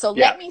bonus. So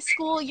let me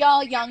school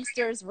y'all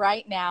youngsters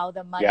right now.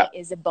 The money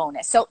is a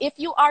bonus. So if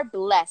you are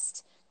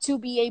blessed to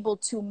be able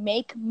to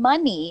make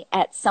money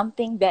at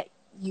something that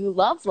you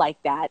love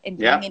like that, and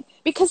doing it,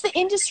 because the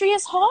industry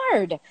is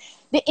hard.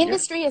 The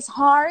industry is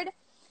hard,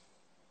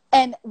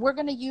 and we're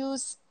going to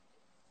use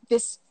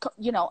this,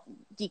 you know,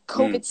 the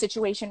COVID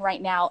situation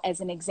right now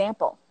as an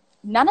example.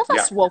 None of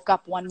Yeah. us woke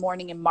up one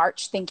morning in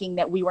March thinking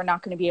that we were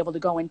not going to be able to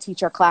go and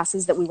teach our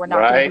classes, that we were not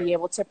going Right. to be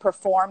able to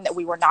perform, that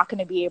we were not going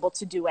to be able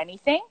to do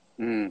anything.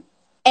 Mm.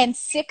 And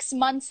 6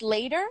 months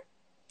later,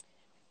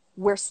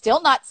 we're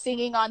still not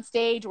singing on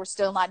stage. We're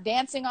still not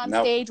dancing on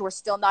Nope. stage. We're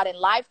still not in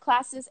live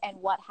classes.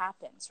 And what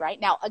happens, right?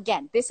 Now,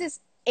 again, this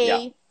is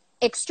a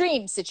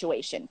extreme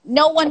situation.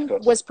 No one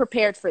was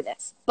prepared for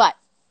this. But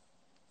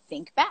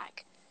think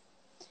back.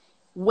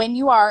 When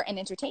you are an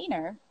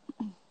entertainer,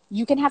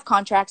 you can have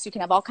contracts. You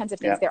can have all kinds of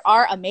things. There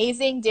are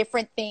amazing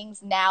different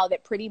things now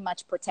that pretty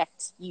much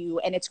protect you.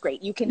 And it's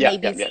great. You can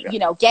maybe, you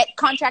know, get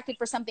contracted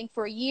for something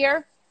for a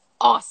year.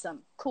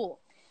 Awesome. Cool.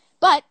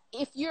 But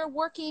if you're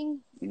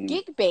working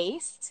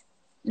gig-based,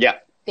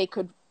 they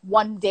could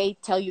one day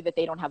tell you that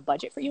they don't have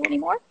budget for you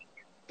anymore.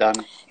 Done.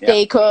 Yeah.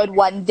 They could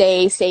one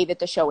day say that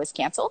the show is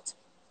canceled.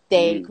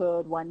 They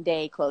could one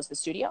day close the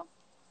studio.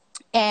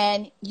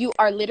 And you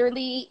are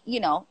literally,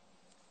 you know,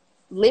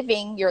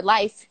 living your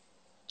life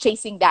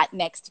chasing that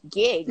next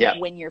gig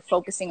when you're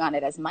focusing on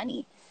it as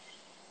money.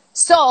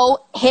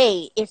 So,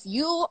 hey, if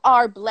you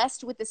are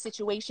blessed with the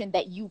situation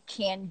that you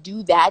can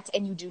do that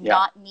and you do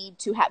not need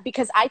to have,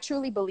 because I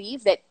truly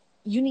believe that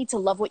you need to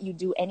love what you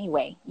do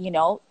anyway, you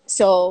know?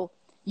 So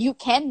you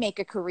can make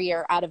a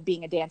career out of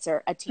being a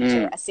dancer, a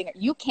teacher, a singer.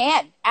 You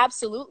can,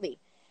 absolutely.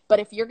 But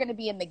if you're going to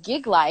be in the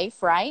gig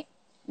life, right?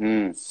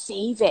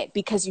 Save it,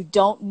 because you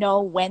don't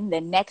know when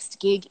the next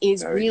gig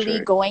is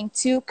going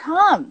to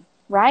come,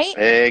 right?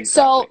 Exactly.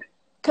 So,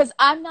 because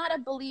I'm not a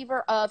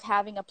believer of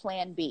having a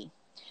plan B.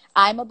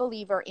 I'm a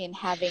believer in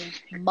having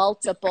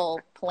multiple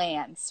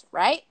plans,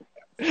 right?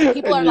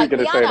 People are like,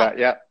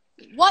 Liana,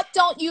 what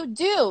don't you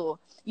do?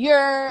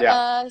 You're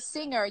a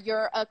singer,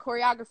 you're a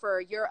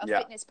choreographer, you're a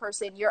fitness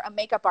person, you're a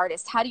makeup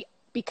artist. How do you,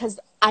 because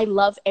I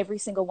love every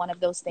single one of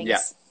those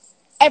things.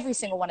 Every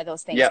single one of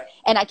those things.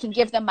 And I can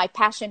give them my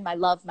passion, my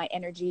love, my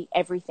energy,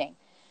 everything.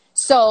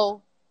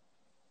 So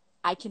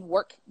I can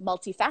work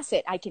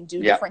multifaceted. I can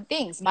do different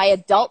things. My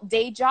adult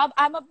day job,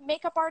 I'm a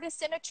makeup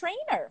artist and a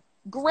trainer.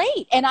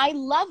 Great. And I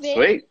love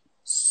it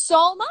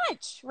so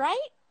much, right?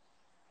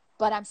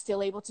 But I'm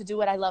still able to do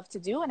what I love to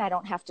do, and I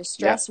don't have to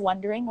stress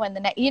wondering when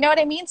the next, you know what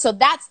I mean? So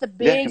that's the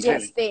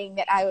biggest thing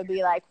that I would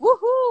be like,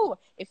 woohoo,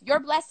 if you're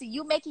blessed and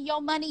you making your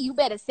money, you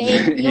better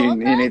save your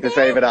money. You need to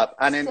save it up.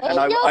 And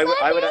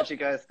I would actually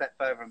go a step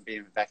further and be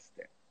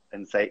invested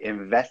and say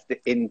invest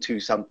it into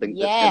something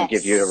that's going to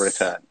give you a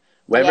return.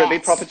 Whether it be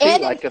property,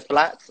 like a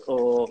flat,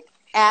 or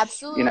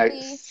you know,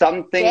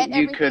 something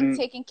you can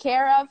taken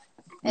care of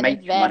and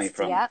make invest, money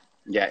from.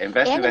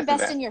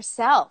 Invest in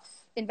yourself.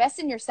 Invest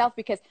in yourself,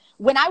 because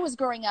when I was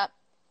growing up,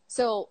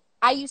 so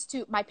I used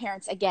to, my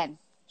parents, again,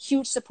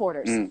 huge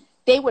supporters.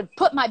 They would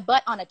put my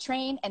butt on a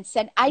train and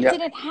send, we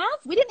didn't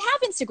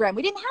have Instagram.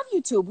 We didn't have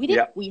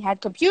YouTube. We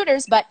had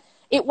computers, but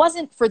it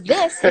wasn't for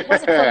this. It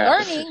wasn't for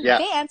learning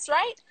dance,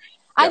 right?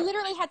 I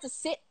literally had to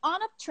sit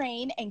on a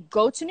train and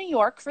go to New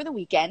York for the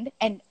weekend.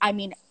 And I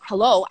mean,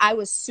 hello, I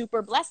was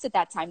super blessed at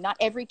that time. Not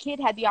every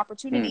kid had the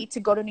opportunity to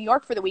go to New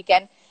York for the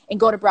weekend and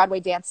go to Broadway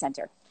Dance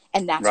Center.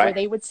 And that's where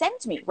they would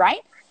send me,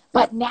 right?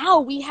 But now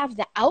we have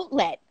the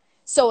outlet.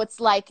 So it's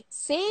like,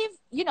 save,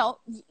 you know,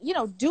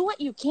 do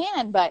what you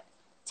can, but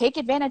take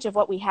advantage of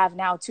what we have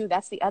now too.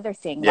 That's the other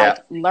thing. Like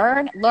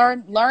learn,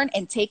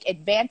 and take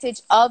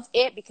advantage of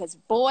it, because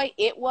boy,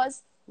 it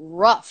was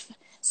rough.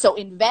 So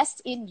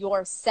invest in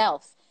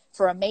yourself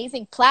for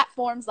amazing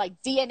platforms like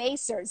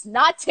DNAcers.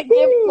 Not to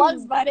give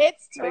plugs, but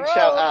it's true. Big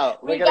shout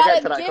out. We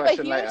gotta give a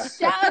huge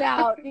shout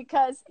out,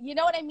 because you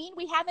know what I mean?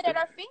 We have it at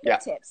our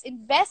fingertips.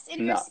 Invest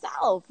in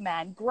yourself,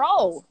 man.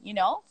 Grow,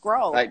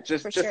 grow. Like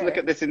just look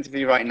at this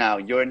interview right now.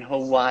 You're in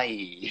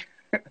Hawaii.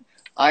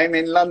 I'm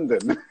in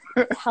London.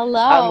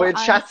 Hello. And we're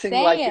chatting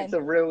like it's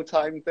a real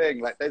time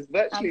thing. Like there's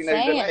virtually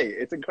no delay.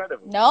 It's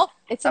incredible. Nope.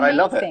 It's amazing.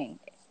 I love it.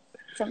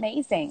 It's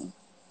amazing.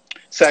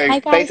 So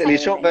basically,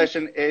 the short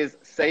version is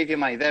save your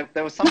money. There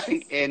was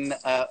something in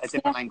a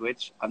different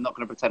language. I'm not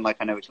going to pretend like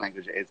I know which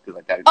language it is,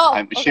 because I don't.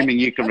 I'm assuming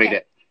you can read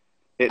it.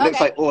 It looks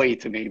like oi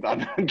to me, but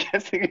I'm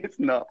guessing it's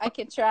not. I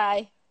could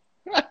try.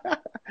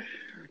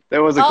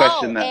 There was a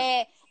question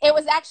there. It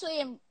was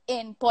actually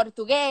in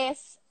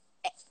Portuguese.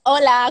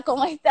 Hola,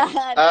 ¿cómo están?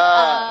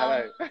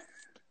 Hello.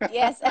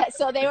 Yes,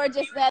 so they were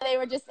just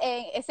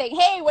saying,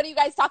 hey, what are you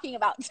guys talking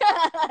about?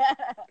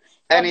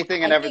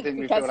 Anything and everything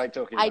we feel like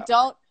talking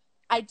about.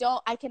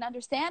 I can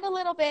understand a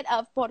little bit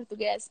of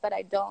Portuguese, but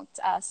I don't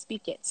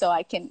speak it. So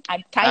I'm kind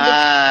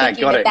of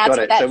thinking that's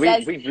what that so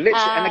says. We've literally,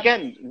 and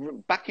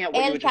again, backing up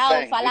what you were just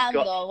saying,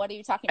 what are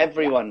you talking about?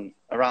 Everyone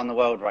around the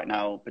world right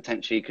now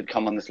potentially could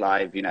come on this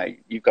live. You know,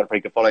 you've got a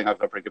pretty good following, I've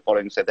got a pretty good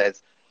following. So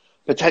there's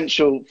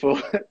potential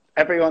for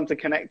everyone to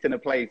connect in a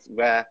place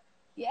where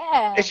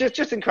it's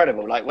just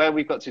incredible. Like where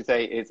we've got to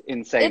say is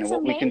insane, and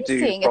what we can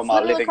do from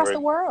our living across room.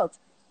 The world.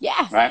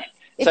 Yeah. Right.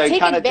 So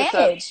take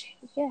advantage.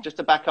 Just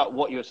to back up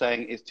what you're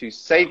saying is to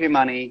save your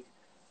money,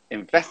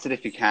 invest it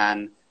if you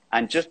can,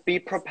 and just be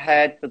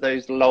prepared for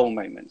those lull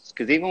moments.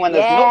 Because even when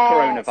there's not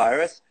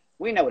coronavirus,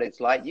 we know what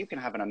it's like. You can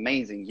have an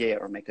amazing year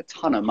or make a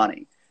ton of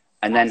money,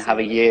 and then have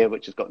a year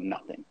which has got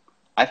nothing.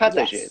 I've had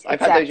those years. Yes, I've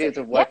had those exactly. years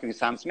of Yep. working with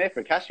Sam Smith,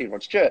 Rick Ashley,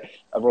 Rod Stewart,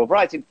 a Raw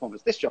Variety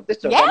performance, this job, this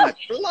job. Yeah, I'm like,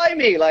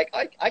 blimey, like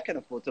I can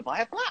afford to buy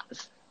a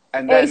flat.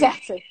 And then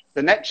exactly.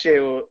 the next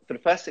year, for the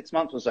first 6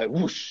 months or so,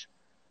 whoosh,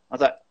 I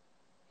was like,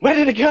 where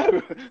did it go?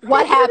 What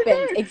Where did it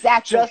happened? go?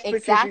 Exactly. Just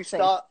because you Exactly.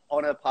 start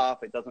on a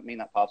path, it doesn't mean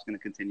that path's going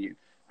to continue.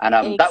 And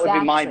that would be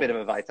my bit Exactly.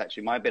 of advice,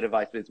 actually. My bit of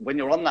advice is when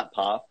you're on that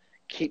path,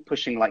 keep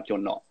pushing like you're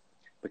not,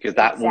 because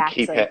that will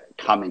keep Exactly. it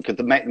coming. Because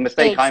the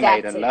mistake I made and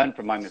Exactly. learned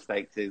from my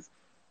mistakes is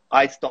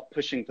I stopped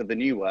pushing for the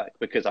new work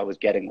because I was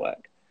getting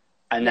work.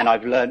 And then Yeah.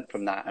 I've learned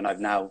from that. And I've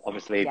now,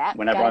 obviously, Yeah.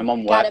 whenever Gotta I'm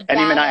on work, gotta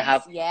any minute I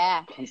balance. have,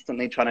 Yeah.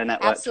 constantly trying to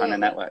network, trying to Absolutely.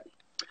 network.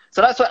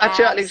 So that's what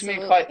actually that leads me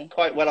Absolutely.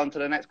 quite well onto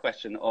the next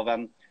question of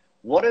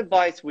what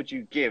advice would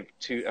you give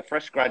to a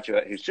fresh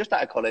graduate who's just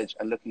out of college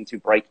and looking to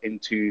break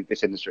into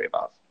this industry of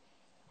ours?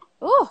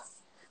 Ooh.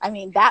 I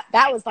mean, that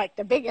was like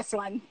the biggest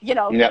one,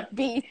 Yeah.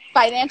 be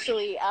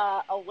financially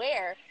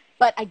aware.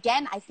 But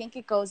again, I think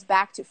it goes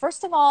back to,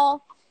 first of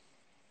all,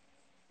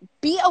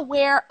 be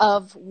aware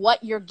of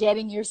what you're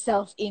getting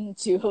yourself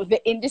into.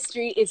 The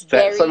industry is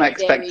Set some very,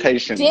 very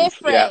expectations. Yeah.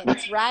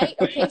 different, right?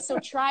 Okay, so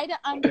try to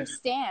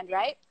understand,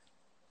 right?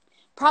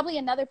 Probably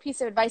another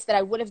piece of advice that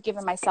I would have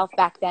given myself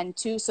back then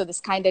too, so this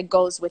kind of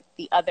goes with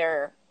the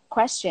other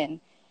question.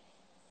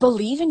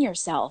 Believe in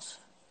yourself.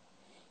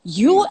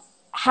 You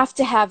have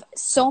to have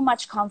so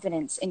much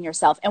confidence in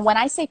yourself. And when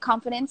I say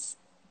confidence,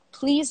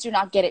 please do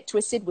not get it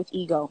twisted with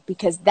ego,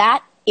 because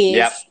that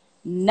Yep. is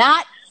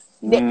not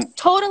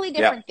totally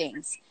different Yep.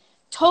 things.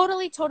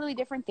 Totally, totally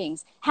different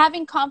things.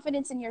 Having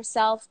confidence in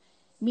yourself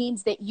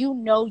means that you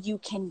know you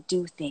can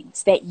do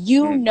things, that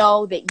you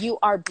know that you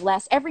are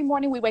blessed. Every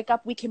morning we wake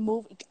up, we can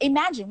move.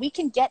 Imagine we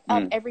can get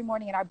up every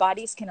morning and our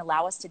bodies can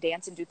allow us to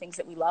dance and do things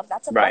that we love.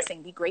 That's a Right.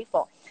 blessing. Be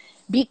grateful.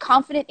 Be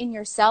confident in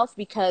yourself,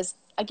 because,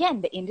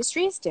 again, the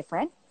industry is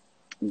different.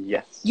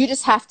 Yes. You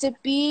just have to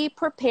be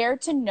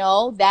prepared to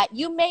know that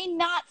you may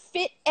not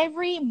fit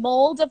every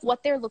mold of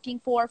what they're looking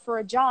for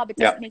a job. It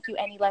doesn't make you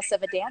any less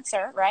of a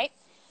dancer, right?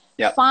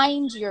 Yep.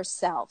 Find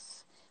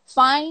yourself.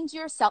 Find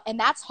yourself. And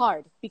that's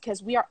hard,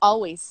 because we are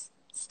always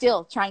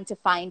still trying to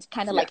find,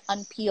 kind of like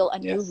unpeel a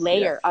new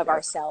layer of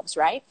ourselves,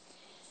 right?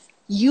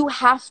 You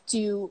have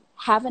to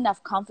have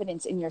enough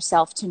confidence in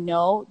yourself to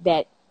know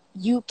that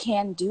you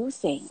can do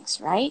things,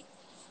 right?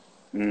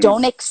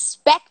 Don't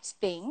expect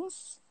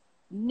things.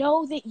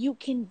 Know that you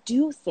can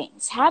do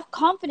things. Have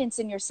confidence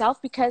in yourself,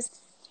 because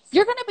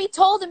you're going to be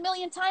told a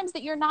million times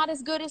that you're not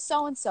as good as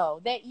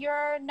so-and-so, that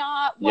you're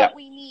not what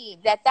we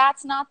need, that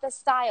that's not the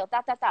style,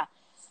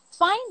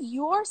 Find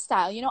your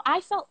style.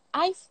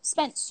 I've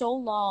spent so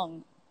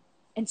long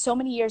and so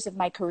many years of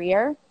my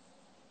career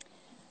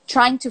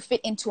trying to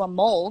fit into a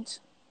mold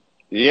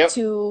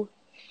to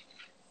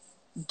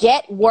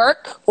get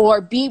work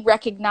or be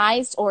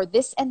recognized or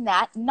this and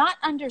that, not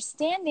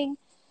understanding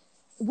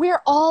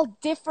we're all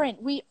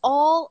different. We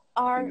all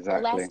are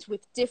blessed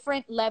with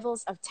different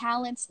levels of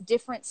talents,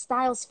 different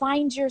styles.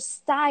 Find your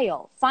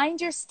style. Find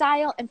your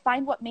style and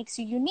find what makes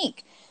you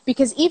unique.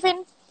 Because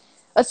even,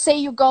 let's say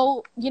you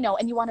go,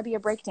 and you want to be a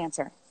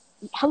breakdancer.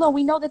 Hello,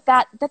 we know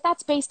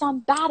that's based on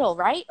battle,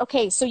 right?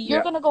 Okay, so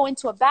you're going to go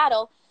into a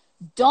battle.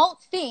 Don't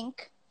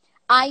think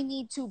I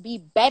need to be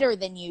better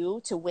than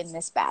you to win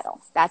this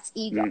battle. That's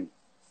ego.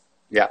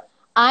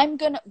 I'm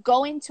going to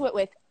go into it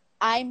with,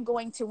 I'm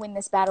going to win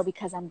this battle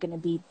because I'm going to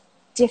be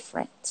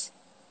different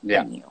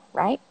than you,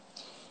 right?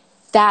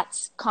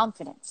 That's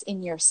confidence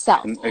in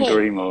yourself.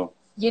 Agree more.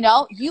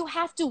 You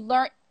have to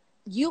learn.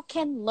 You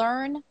can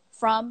learn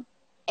from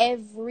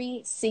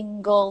every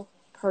single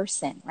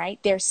person, right?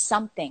 There's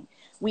something.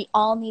 We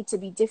all need to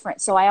be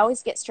different. So I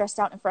always get stressed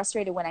out and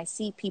frustrated when I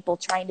see people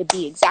trying to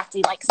be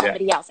exactly like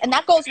somebody else. And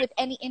that goes with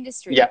any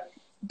industry.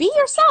 Be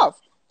yourself.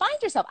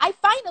 Find yourself. I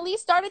finally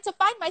started to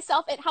find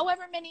myself at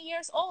however many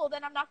years old,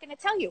 and I'm not going to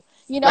tell you,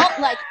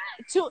 like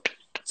to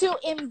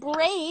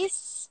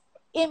embrace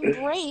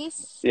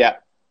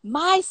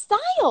my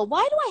style.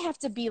 Why do I have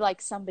to be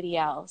like somebody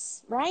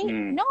else? Right?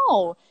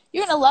 No,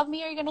 you're going to love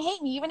me or you're going to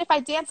hate me. Even if I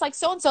dance like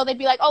so-and-so, they'd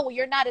be like, oh, well,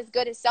 you're not as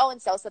good as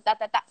so-and-so. So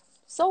that.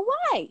 So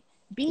why?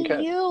 Be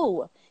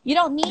you. You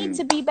don't need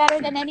to be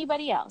better than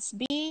anybody else.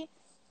 Be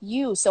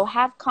you. So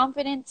have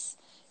confidence.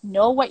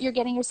 Know what you're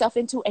getting yourself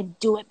into and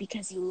do it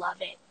because you love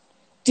it.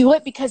 Do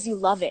it because you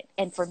love it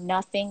and for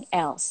nothing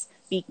else.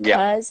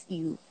 Because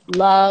you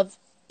love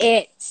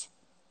it.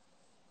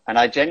 And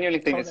I genuinely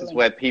think this is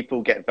where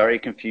people get very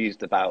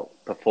confused about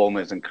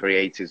performers and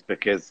creators,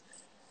 because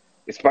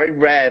it's very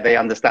rare they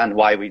understand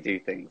why we do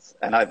things.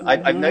 And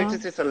I've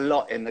noticed this a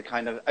lot in the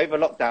kind of over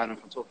lockdown, and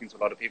from talking to a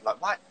lot of people,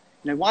 like,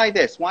 why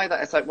this, why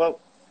that? It's like, well,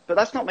 but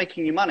that's not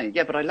making you money.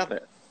 Yeah, but I love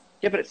it.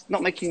 Yeah, but it's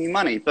not making you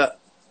money, but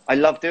I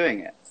love doing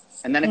it.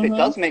 And then if it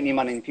does make me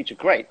money in the future,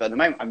 great. But at the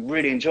moment, I'm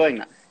really enjoying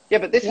that. Yeah,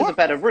 but this is a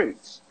better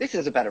route. This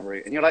is a better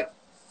route. And you're like,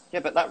 yeah,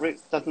 but that route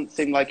doesn't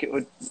seem like it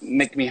would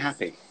make me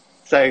happy.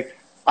 So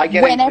I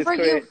get into this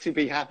career to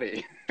be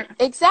happy.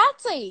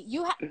 Exactly.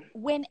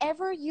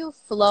 Whenever you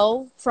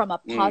flow from a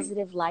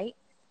positive light,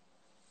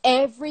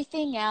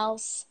 everything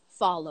else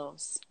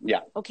follows.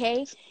 Yeah.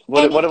 Okay.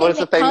 What Anything is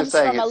the that famous comes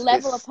saying? from a It's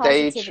level of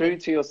stay true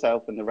positivity. to yourself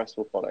and the rest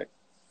will follow.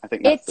 I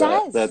think It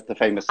that's does. the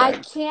famous I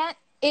saying. can't,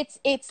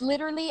 it's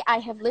literally, I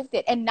have lived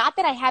it. And not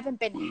that I haven't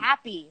been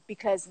happy,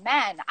 because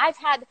man,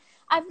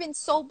 I've been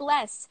so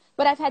blessed,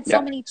 but I've had so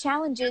Yeah. many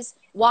challenges.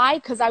 Why?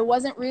 Because I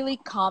wasn't really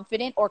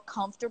confident or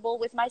comfortable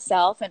with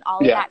myself and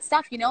all of Yeah. that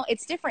stuff. You know,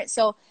 it's different.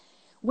 So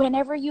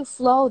whenever you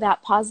flow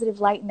that positive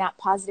light and that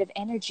positive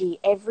energy,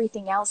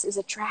 everything else is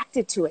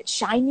attracted to it.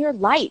 Shine your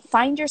light,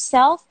 find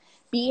yourself,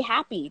 be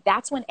happy.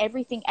 That's when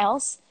everything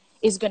else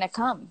is going to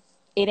come.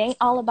 It ain't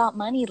all about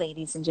money,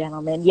 ladies and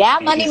gentlemen. Yeah,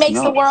 It money is makes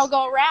the not. world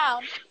go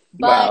round,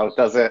 but Wow,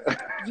 does it?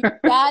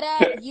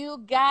 you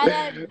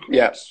gotta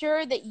Yeah. make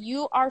sure that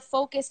you are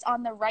focused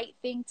on the right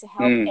thing to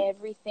help Mm.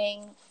 everything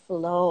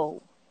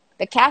flow.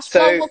 The cash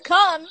flow So will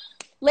come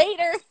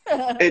later.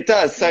 it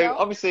does. You So know?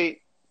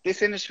 obviously,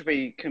 this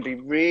industry can be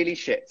really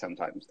shit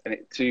sometimes, and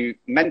to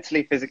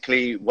mentally,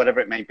 physically, whatever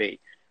it may be.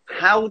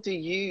 How do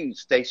you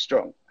stay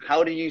strong?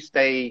 How do you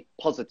stay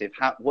positive?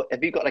 Have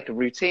you got like a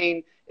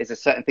routine? Is there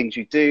certain things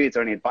you do? Is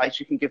there any advice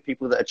you can give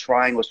people that are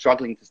trying or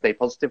struggling to stay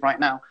positive right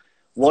now?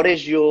 What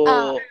is Uh,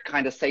 your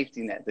kind of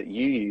safety net that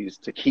you use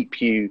to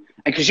keep you?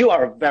 And because you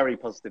are a very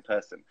positive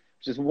person,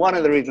 which is one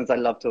of the reasons I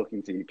love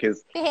talking to you,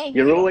 because Thank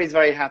you're you. always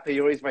very happy,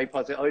 you're always very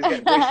positive. I always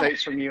get voice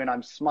notes from you, and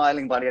I'm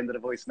smiling by the end of the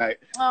voice note.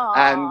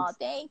 And Oh,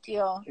 thank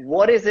you.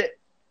 what is it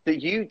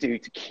that you do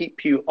to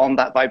keep you on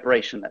that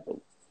vibration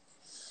level?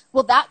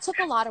 Well, that took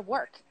a lot of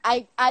work.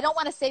 I don't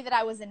want to say that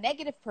I was a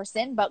negative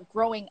person, but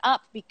growing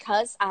up,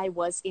 because I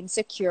was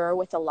insecure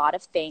with a lot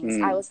of things,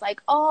 I Mm, was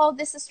like, oh,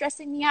 this is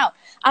stressing me out.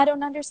 I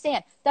don't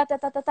understand.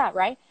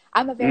 Right?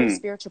 I'm a very mm,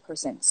 spiritual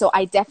person. So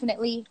I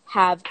definitely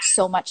have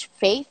so much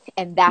faith,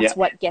 and that's yeah.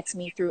 what gets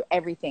me through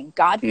everything.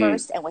 God Mm,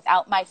 first, and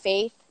without my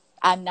faith,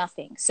 I'm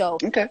nothing. So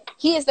okay.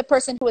 he is the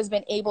person who has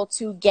been able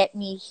to get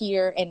me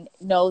here and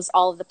knows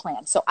all of the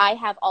plans. So I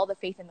have all the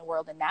faith in the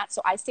world in that.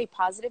 So I stay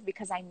positive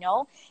because I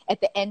know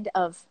at the end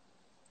of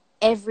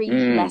every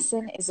Mm,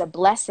 lesson is a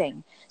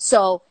blessing.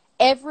 So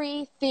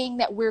everything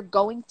that we're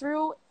going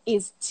through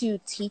is to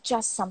teach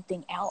us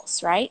something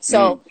else, right? mm,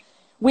 So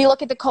we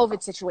look at the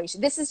COVID situation.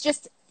 This is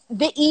just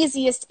the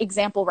easiest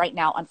example right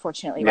now,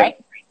 unfortunately, yeah.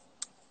 right?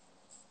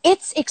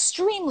 It's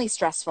extremely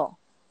stressful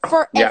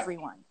for Yeah.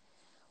 everyone.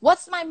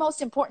 What's my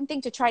most important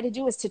thing to try to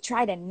do is to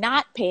try to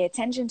not pay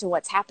attention to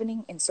what's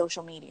happening in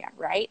social media,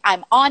 right?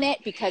 I'm on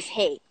it because,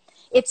 hey,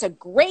 it's a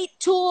great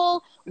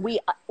tool. We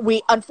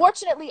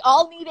unfortunately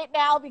all need it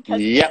now because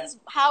this Yep. is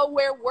how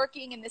we're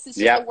working and this is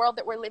just the Yep. world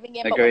that we're living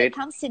in. But when it Agreed.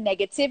 comes to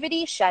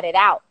negativity, shut it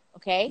out,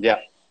 okay? Yeah.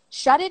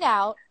 Shut it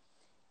out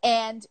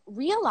and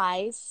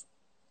realize,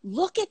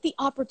 look at the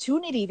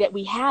opportunity that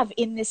we have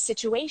in this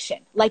situation.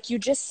 Like you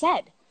just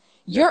said,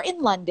 Yeah. you're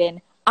in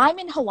London, I'm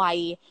in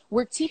Hawaii.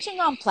 We're teaching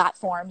on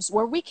platforms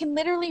where we can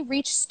literally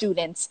reach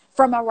students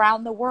from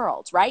around the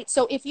world, right?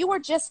 So if you were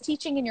just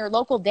teaching in your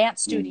local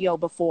dance Mm, studio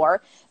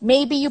before,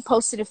 maybe you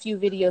posted a few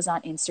videos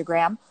on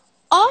Instagram.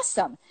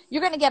 Awesome.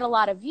 You're going to get a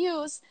lot of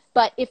views.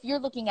 But if you're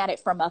looking at it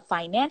from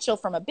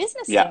from a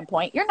business yeah.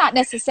 standpoint, you're not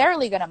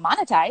necessarily going to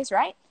monetize,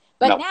 right?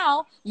 But No.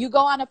 now you go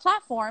on a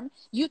platform,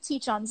 you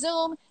teach on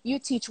Zoom, you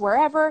teach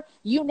wherever,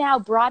 you now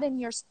broaden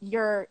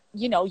your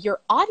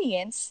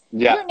audience,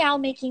 Yeah. you're now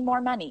making more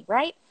money,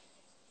 right?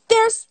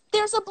 There's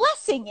a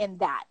blessing in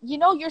that.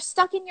 You're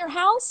stuck in your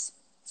house,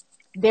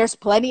 there's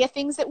plenty of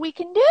things that we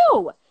can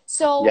do.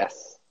 So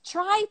Yes.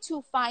 try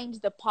to find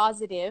the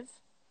positive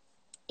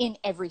in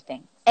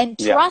everything and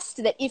Yeah. trust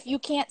that if you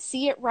can't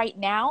see it right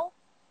now,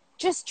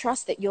 just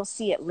trust that you'll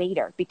see it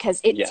later,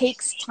 because it Yes.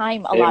 takes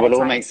time a It lot of will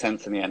all make times,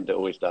 sense in the end. It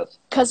always does.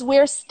 because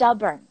we're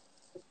stubborn.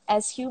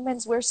 As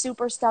humans, we're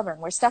super stubborn.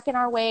 We're stuck in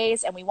our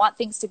ways and we want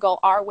things to go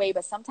our way,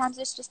 but sometimes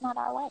it's just not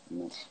our way.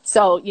 Mm.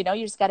 So, you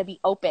just got to be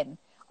open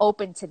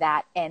to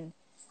that. And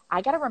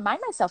I got to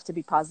remind myself to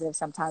be positive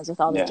sometimes with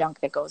all the Yeah.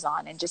 junk that goes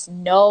on, and just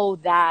know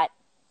that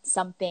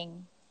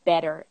something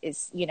better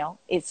is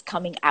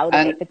coming out of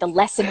And it, that the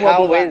lesson will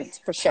be learned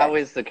for sure. how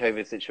is the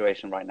COVID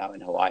situation right now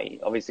in Hawaii?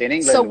 Obviously,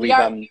 in So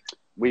England,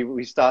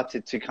 we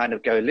started to kind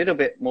of go a little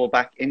bit more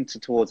back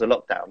towards a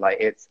lockdown.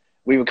 Like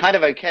we were kind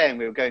of okay and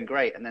we were going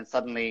great, and then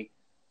suddenly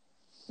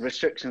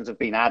restrictions have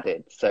been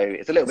added. So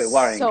it's a little bit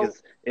worrying so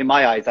because in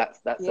my eyes, that's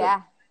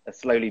yeah. a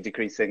slowly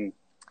decreasing.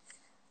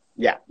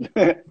 Yeah.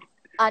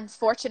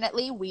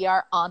 Unfortunately, we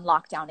are on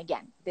lockdown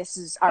again. This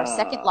is our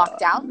second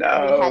lockdown.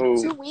 We had No.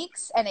 2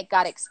 weeks and it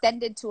got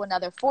extended to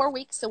another 4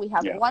 weeks. So we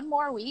have Yeah. one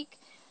more week.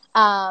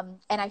 And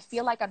I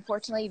feel like,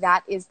 unfortunately,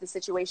 that is the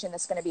situation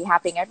that's going to be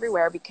happening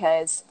everywhere,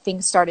 because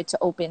things started to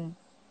open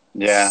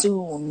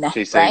soon,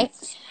 Too soon. right?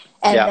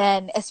 And Yeah.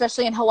 then,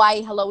 especially in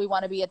Hawaii, hello, we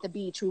want to be at the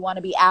beach. We want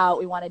to be out.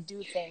 We want to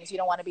do things. You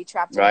don't want to be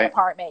trapped in an Right.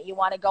 apartment. You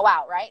want to go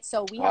out, right?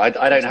 So we have I don't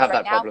vacations have right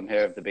that now. problem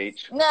here of the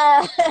beach.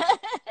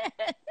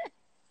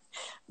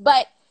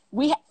 But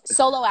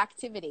solo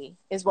activity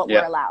is what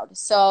we're allowed.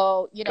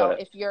 So, Got it.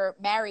 if you're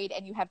married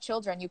and you have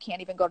children, you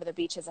can't even go to the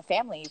beach as a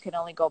family. You can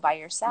only go by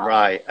yourself.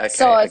 Right. Okay.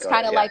 So I it's got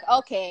kind it. of Yeah. like,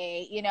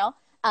 okay,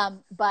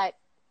 but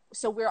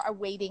so we're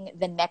awaiting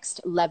the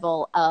next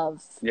level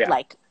of Yeah.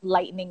 like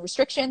lightening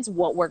restrictions,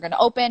 what we're going to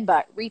open,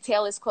 but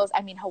retail is closed.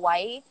 I mean,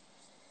 Hawaii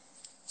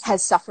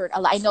has suffered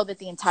a lot. I know that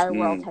the entire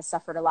world has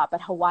suffered a lot,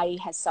 but Hawaii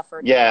has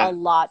suffered Yeah. a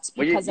lot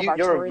Well, because of our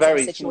you're a tourism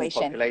very small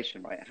situation.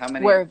 population, right? How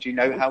many? We're Do you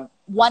know how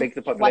big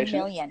the 1 population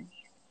is? million.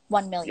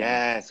 1 million.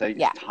 Yeah, so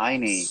it's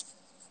tiny.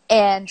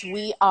 And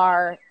we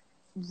are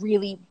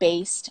really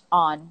based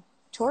on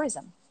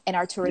tourism, and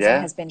our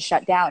tourism has been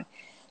shut down.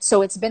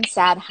 So it's been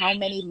sad how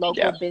many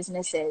local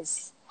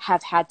businesses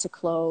have had to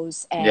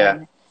close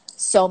and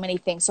so many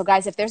things. So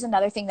guys, if there's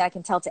another thing that I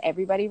can tell to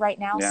everybody right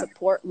now,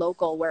 support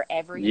local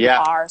wherever you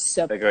are.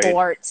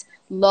 Support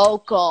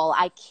local.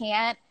 I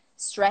can't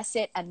stress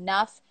it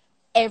enough.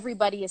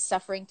 Everybody is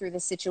suffering through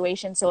this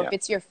situation. So if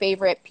it's your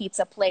favorite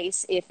pizza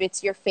place, if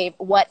it's your favorite,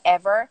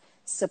 whatever,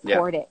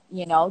 support it.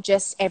 You know,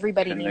 just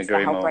everybody needs the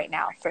help right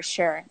now, for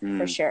sure.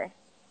 For sure.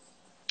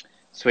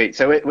 Sweet.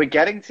 So we're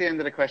getting to the end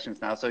of the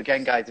questions now. So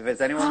again, guys, if there's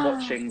anyone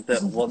watching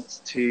that wants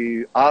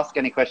to ask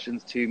any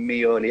questions to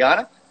me or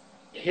Liana,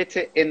 hit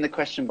it in the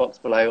question box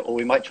below, or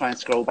we might try and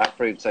scroll back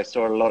through, because I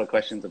saw a lot of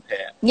questions up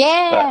here.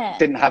 Yeah. But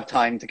didn't have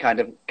time to kind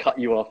of cut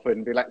you off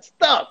and be like,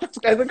 stop,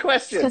 there's a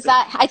question. Because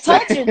I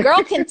told you,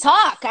 girl can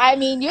talk. I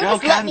mean, you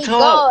just let me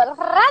go. It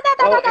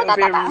would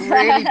be a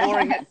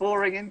really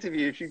boring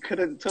interview if you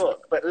couldn't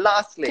talk. But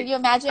lastly, can you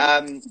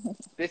imagine?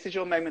 This is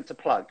your moment to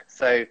plug.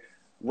 So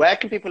where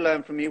can people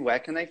learn from you? Where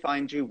can they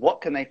find you?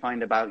 What can they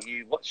find about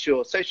you? What's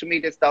your social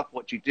media stuff?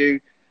 What you do?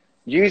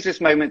 Use this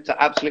moment to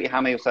absolutely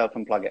hammer yourself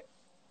and plug it.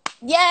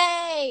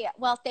 Yay!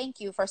 Well,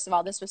 thank you. First of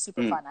all, this was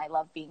super fun. I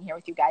love being here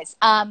with you guys.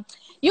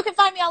 You can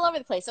find me all over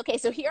the place. Okay,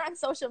 so here on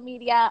social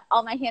media,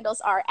 all my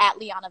handles are at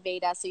Liana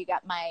Veda. So you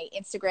got my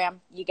Instagram,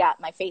 you got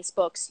my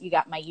Facebooks, you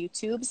got my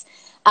YouTubes.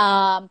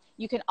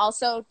 You can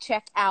also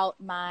check out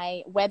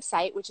my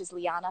website, which is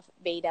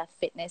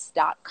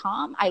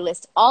lianavedafitness.com. I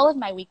list all of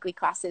my weekly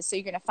classes. So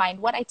you're going to find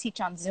what I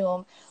teach on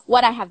Zoom,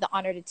 what I have the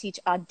honor to teach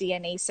on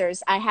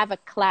DNAcers. I have a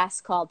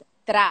class called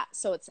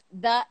so it's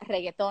the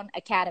Reggaeton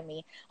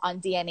Academy on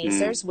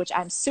DNAcers, which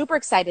I'm super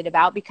excited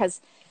about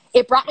because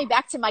it brought me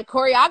back to my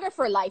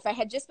choreographer life. I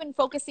had just been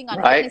focusing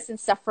on fitness and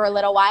stuff for a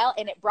little while,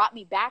 and it brought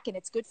me back, and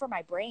it's good for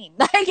my brain.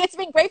 Like, it's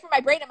been great for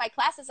my brain. In my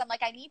classes, I'm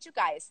like, I need you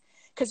guys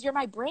because you're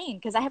my brain,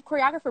 because I have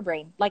choreographer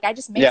brain. Like, I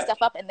just make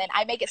stuff up, and then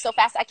I make it so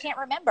fast I can't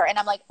remember. And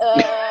I'm like,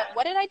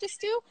 what did I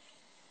just do?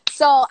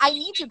 So I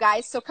need you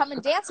guys. So come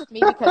and dance with me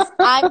because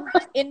I'm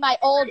in my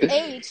old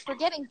age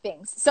forgetting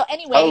things. So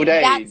anyway,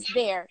 that's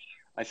there.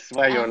 I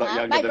swear you're a lot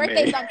younger than me. My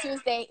birthday's on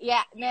Tuesday.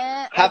 Yeah.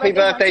 Happy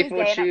birthday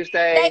for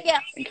Tuesday. Thank you.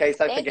 In case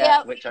I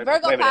forget. Which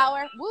Virgo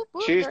power. Whoop,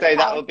 whoop, Tuesday,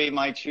 that will be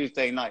my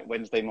Tuesday night,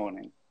 Wednesday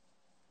morning.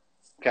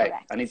 Okay.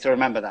 Correct. I need to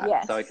remember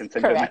that so I can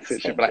send you a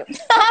message. Thank you.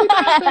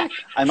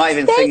 I might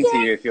even sing to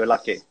you if you're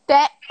lucky.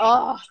 Thank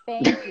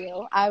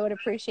you. I would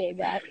appreciate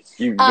that.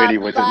 You really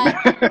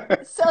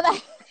wouldn't. So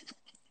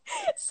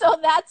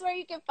that's where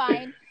you can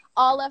find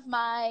all of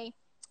my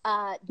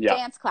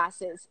dance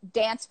classes,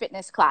 dance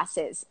fitness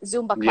classes,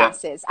 Zumba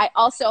classes. I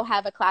also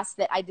have a class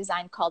that I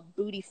designed called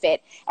Booty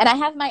Fit. And I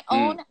have my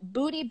own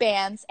booty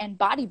bands and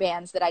body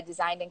bands that I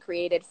designed and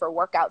created for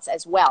workouts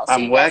as well. So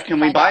and where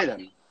can we buy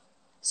them?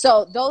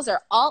 So those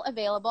are all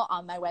available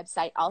on my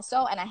website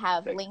also. And I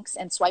have links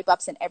and swipe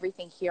ups and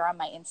everything here on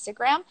my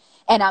Instagram.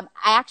 And I'm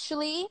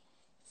actually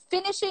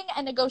finishing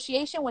a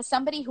negotiation with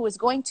somebody who is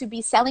going to be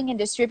selling and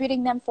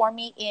distributing them for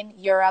me in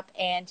Europe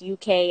and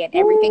UK and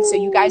everything. So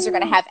you guys are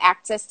going to have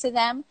access to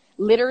them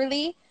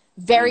literally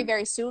very,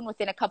 very soon,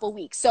 within a couple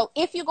weeks. So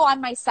if you go on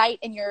my site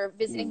and you're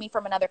visiting me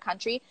from another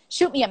country,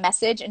 shoot me a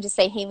message and just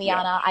say, hey,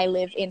 Liana, I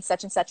live in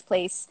such and such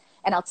place.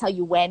 And I'll tell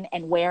you when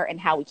and where and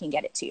how we can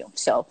get it to you.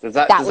 So does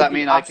that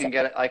mean awesome.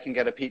 I can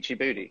get a peachy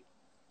booty?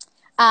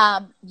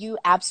 You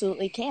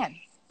absolutely can.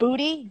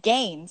 Booty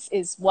gains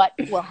is what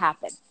will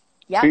happen.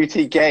 Yep,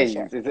 booty gains.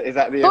 Sure. Is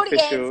that the booty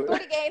official?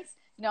 Booty gains.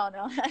 No.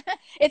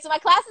 It's my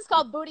class is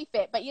called Booty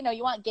Fit, but you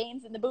want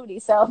gains in the booty,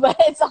 so but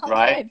it's all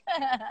good.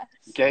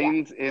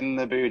 Gains in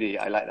the booty.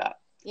 I like that.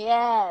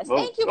 Yes.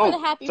 Thank you for the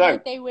happy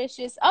birthday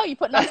wishes. Oh, you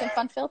putting on some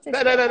fun filters? No.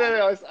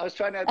 I was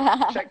trying to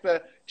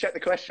check the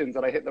questions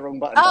and I hit the wrong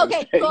button. Oh,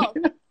 okay, cool.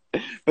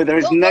 But there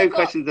is no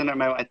questions in that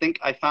moment. I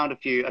think I found a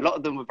few. A lot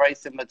of them were very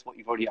similar to what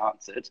you've already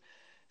answered.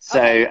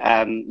 So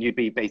you'd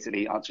be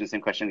basically answering the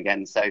same question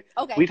again. So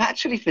we've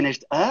actually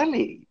finished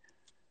early.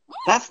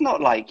 That's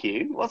not like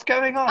you. What's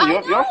going on?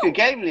 You're off your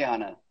game,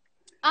 Liana.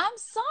 I'm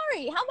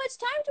sorry. How much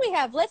time do we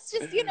have? Let's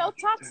just,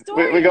 talk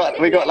stories. We've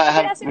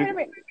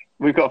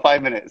got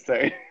 5 minutes.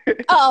 So.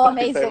 Oh,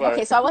 amazing.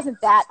 Okay, so I wasn't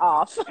that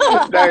off.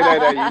 No. You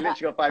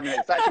literally got 5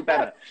 minutes. It's actually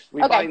better.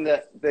 We find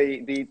that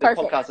the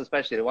podcasts,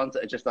 especially the ones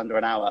that are just under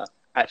an hour,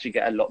 actually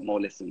get a lot more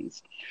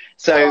listens.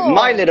 So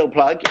my little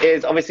plug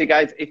is, obviously,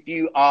 guys, if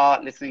you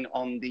are listening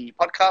on the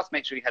podcast,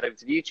 make sure you head over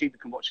to YouTube. You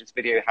can watch this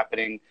video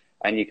happening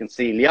and you can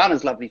see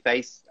Liana's lovely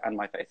face and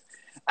my face.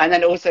 And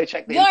then also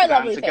check the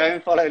Instagram. So go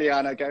and follow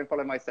Liana, go and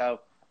follow myself,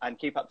 and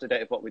keep up to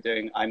date with what we're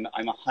doing. I'm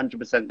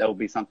 100% there will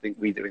be something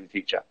we do in the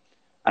future.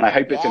 And I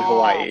hope it's in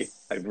Hawaii.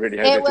 Yes. I really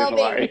hope It it's in will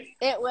Hawaii. be.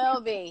 It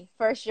will be.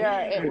 For sure.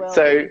 It will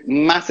So be.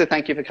 massive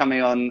thank you for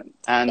coming on,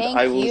 and I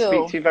Thank will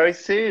speak to you. you very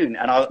soon.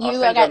 And I'll You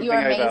send you you're everything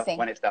over amazing.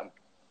 when it's done.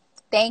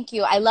 Thank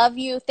you. I love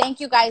you. Thank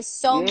you guys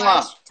so Mwah.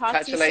 much. Talk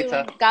Catch to you you soon.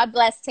 later. God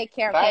bless. Take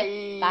care,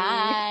 okay?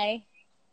 Bye. Bye.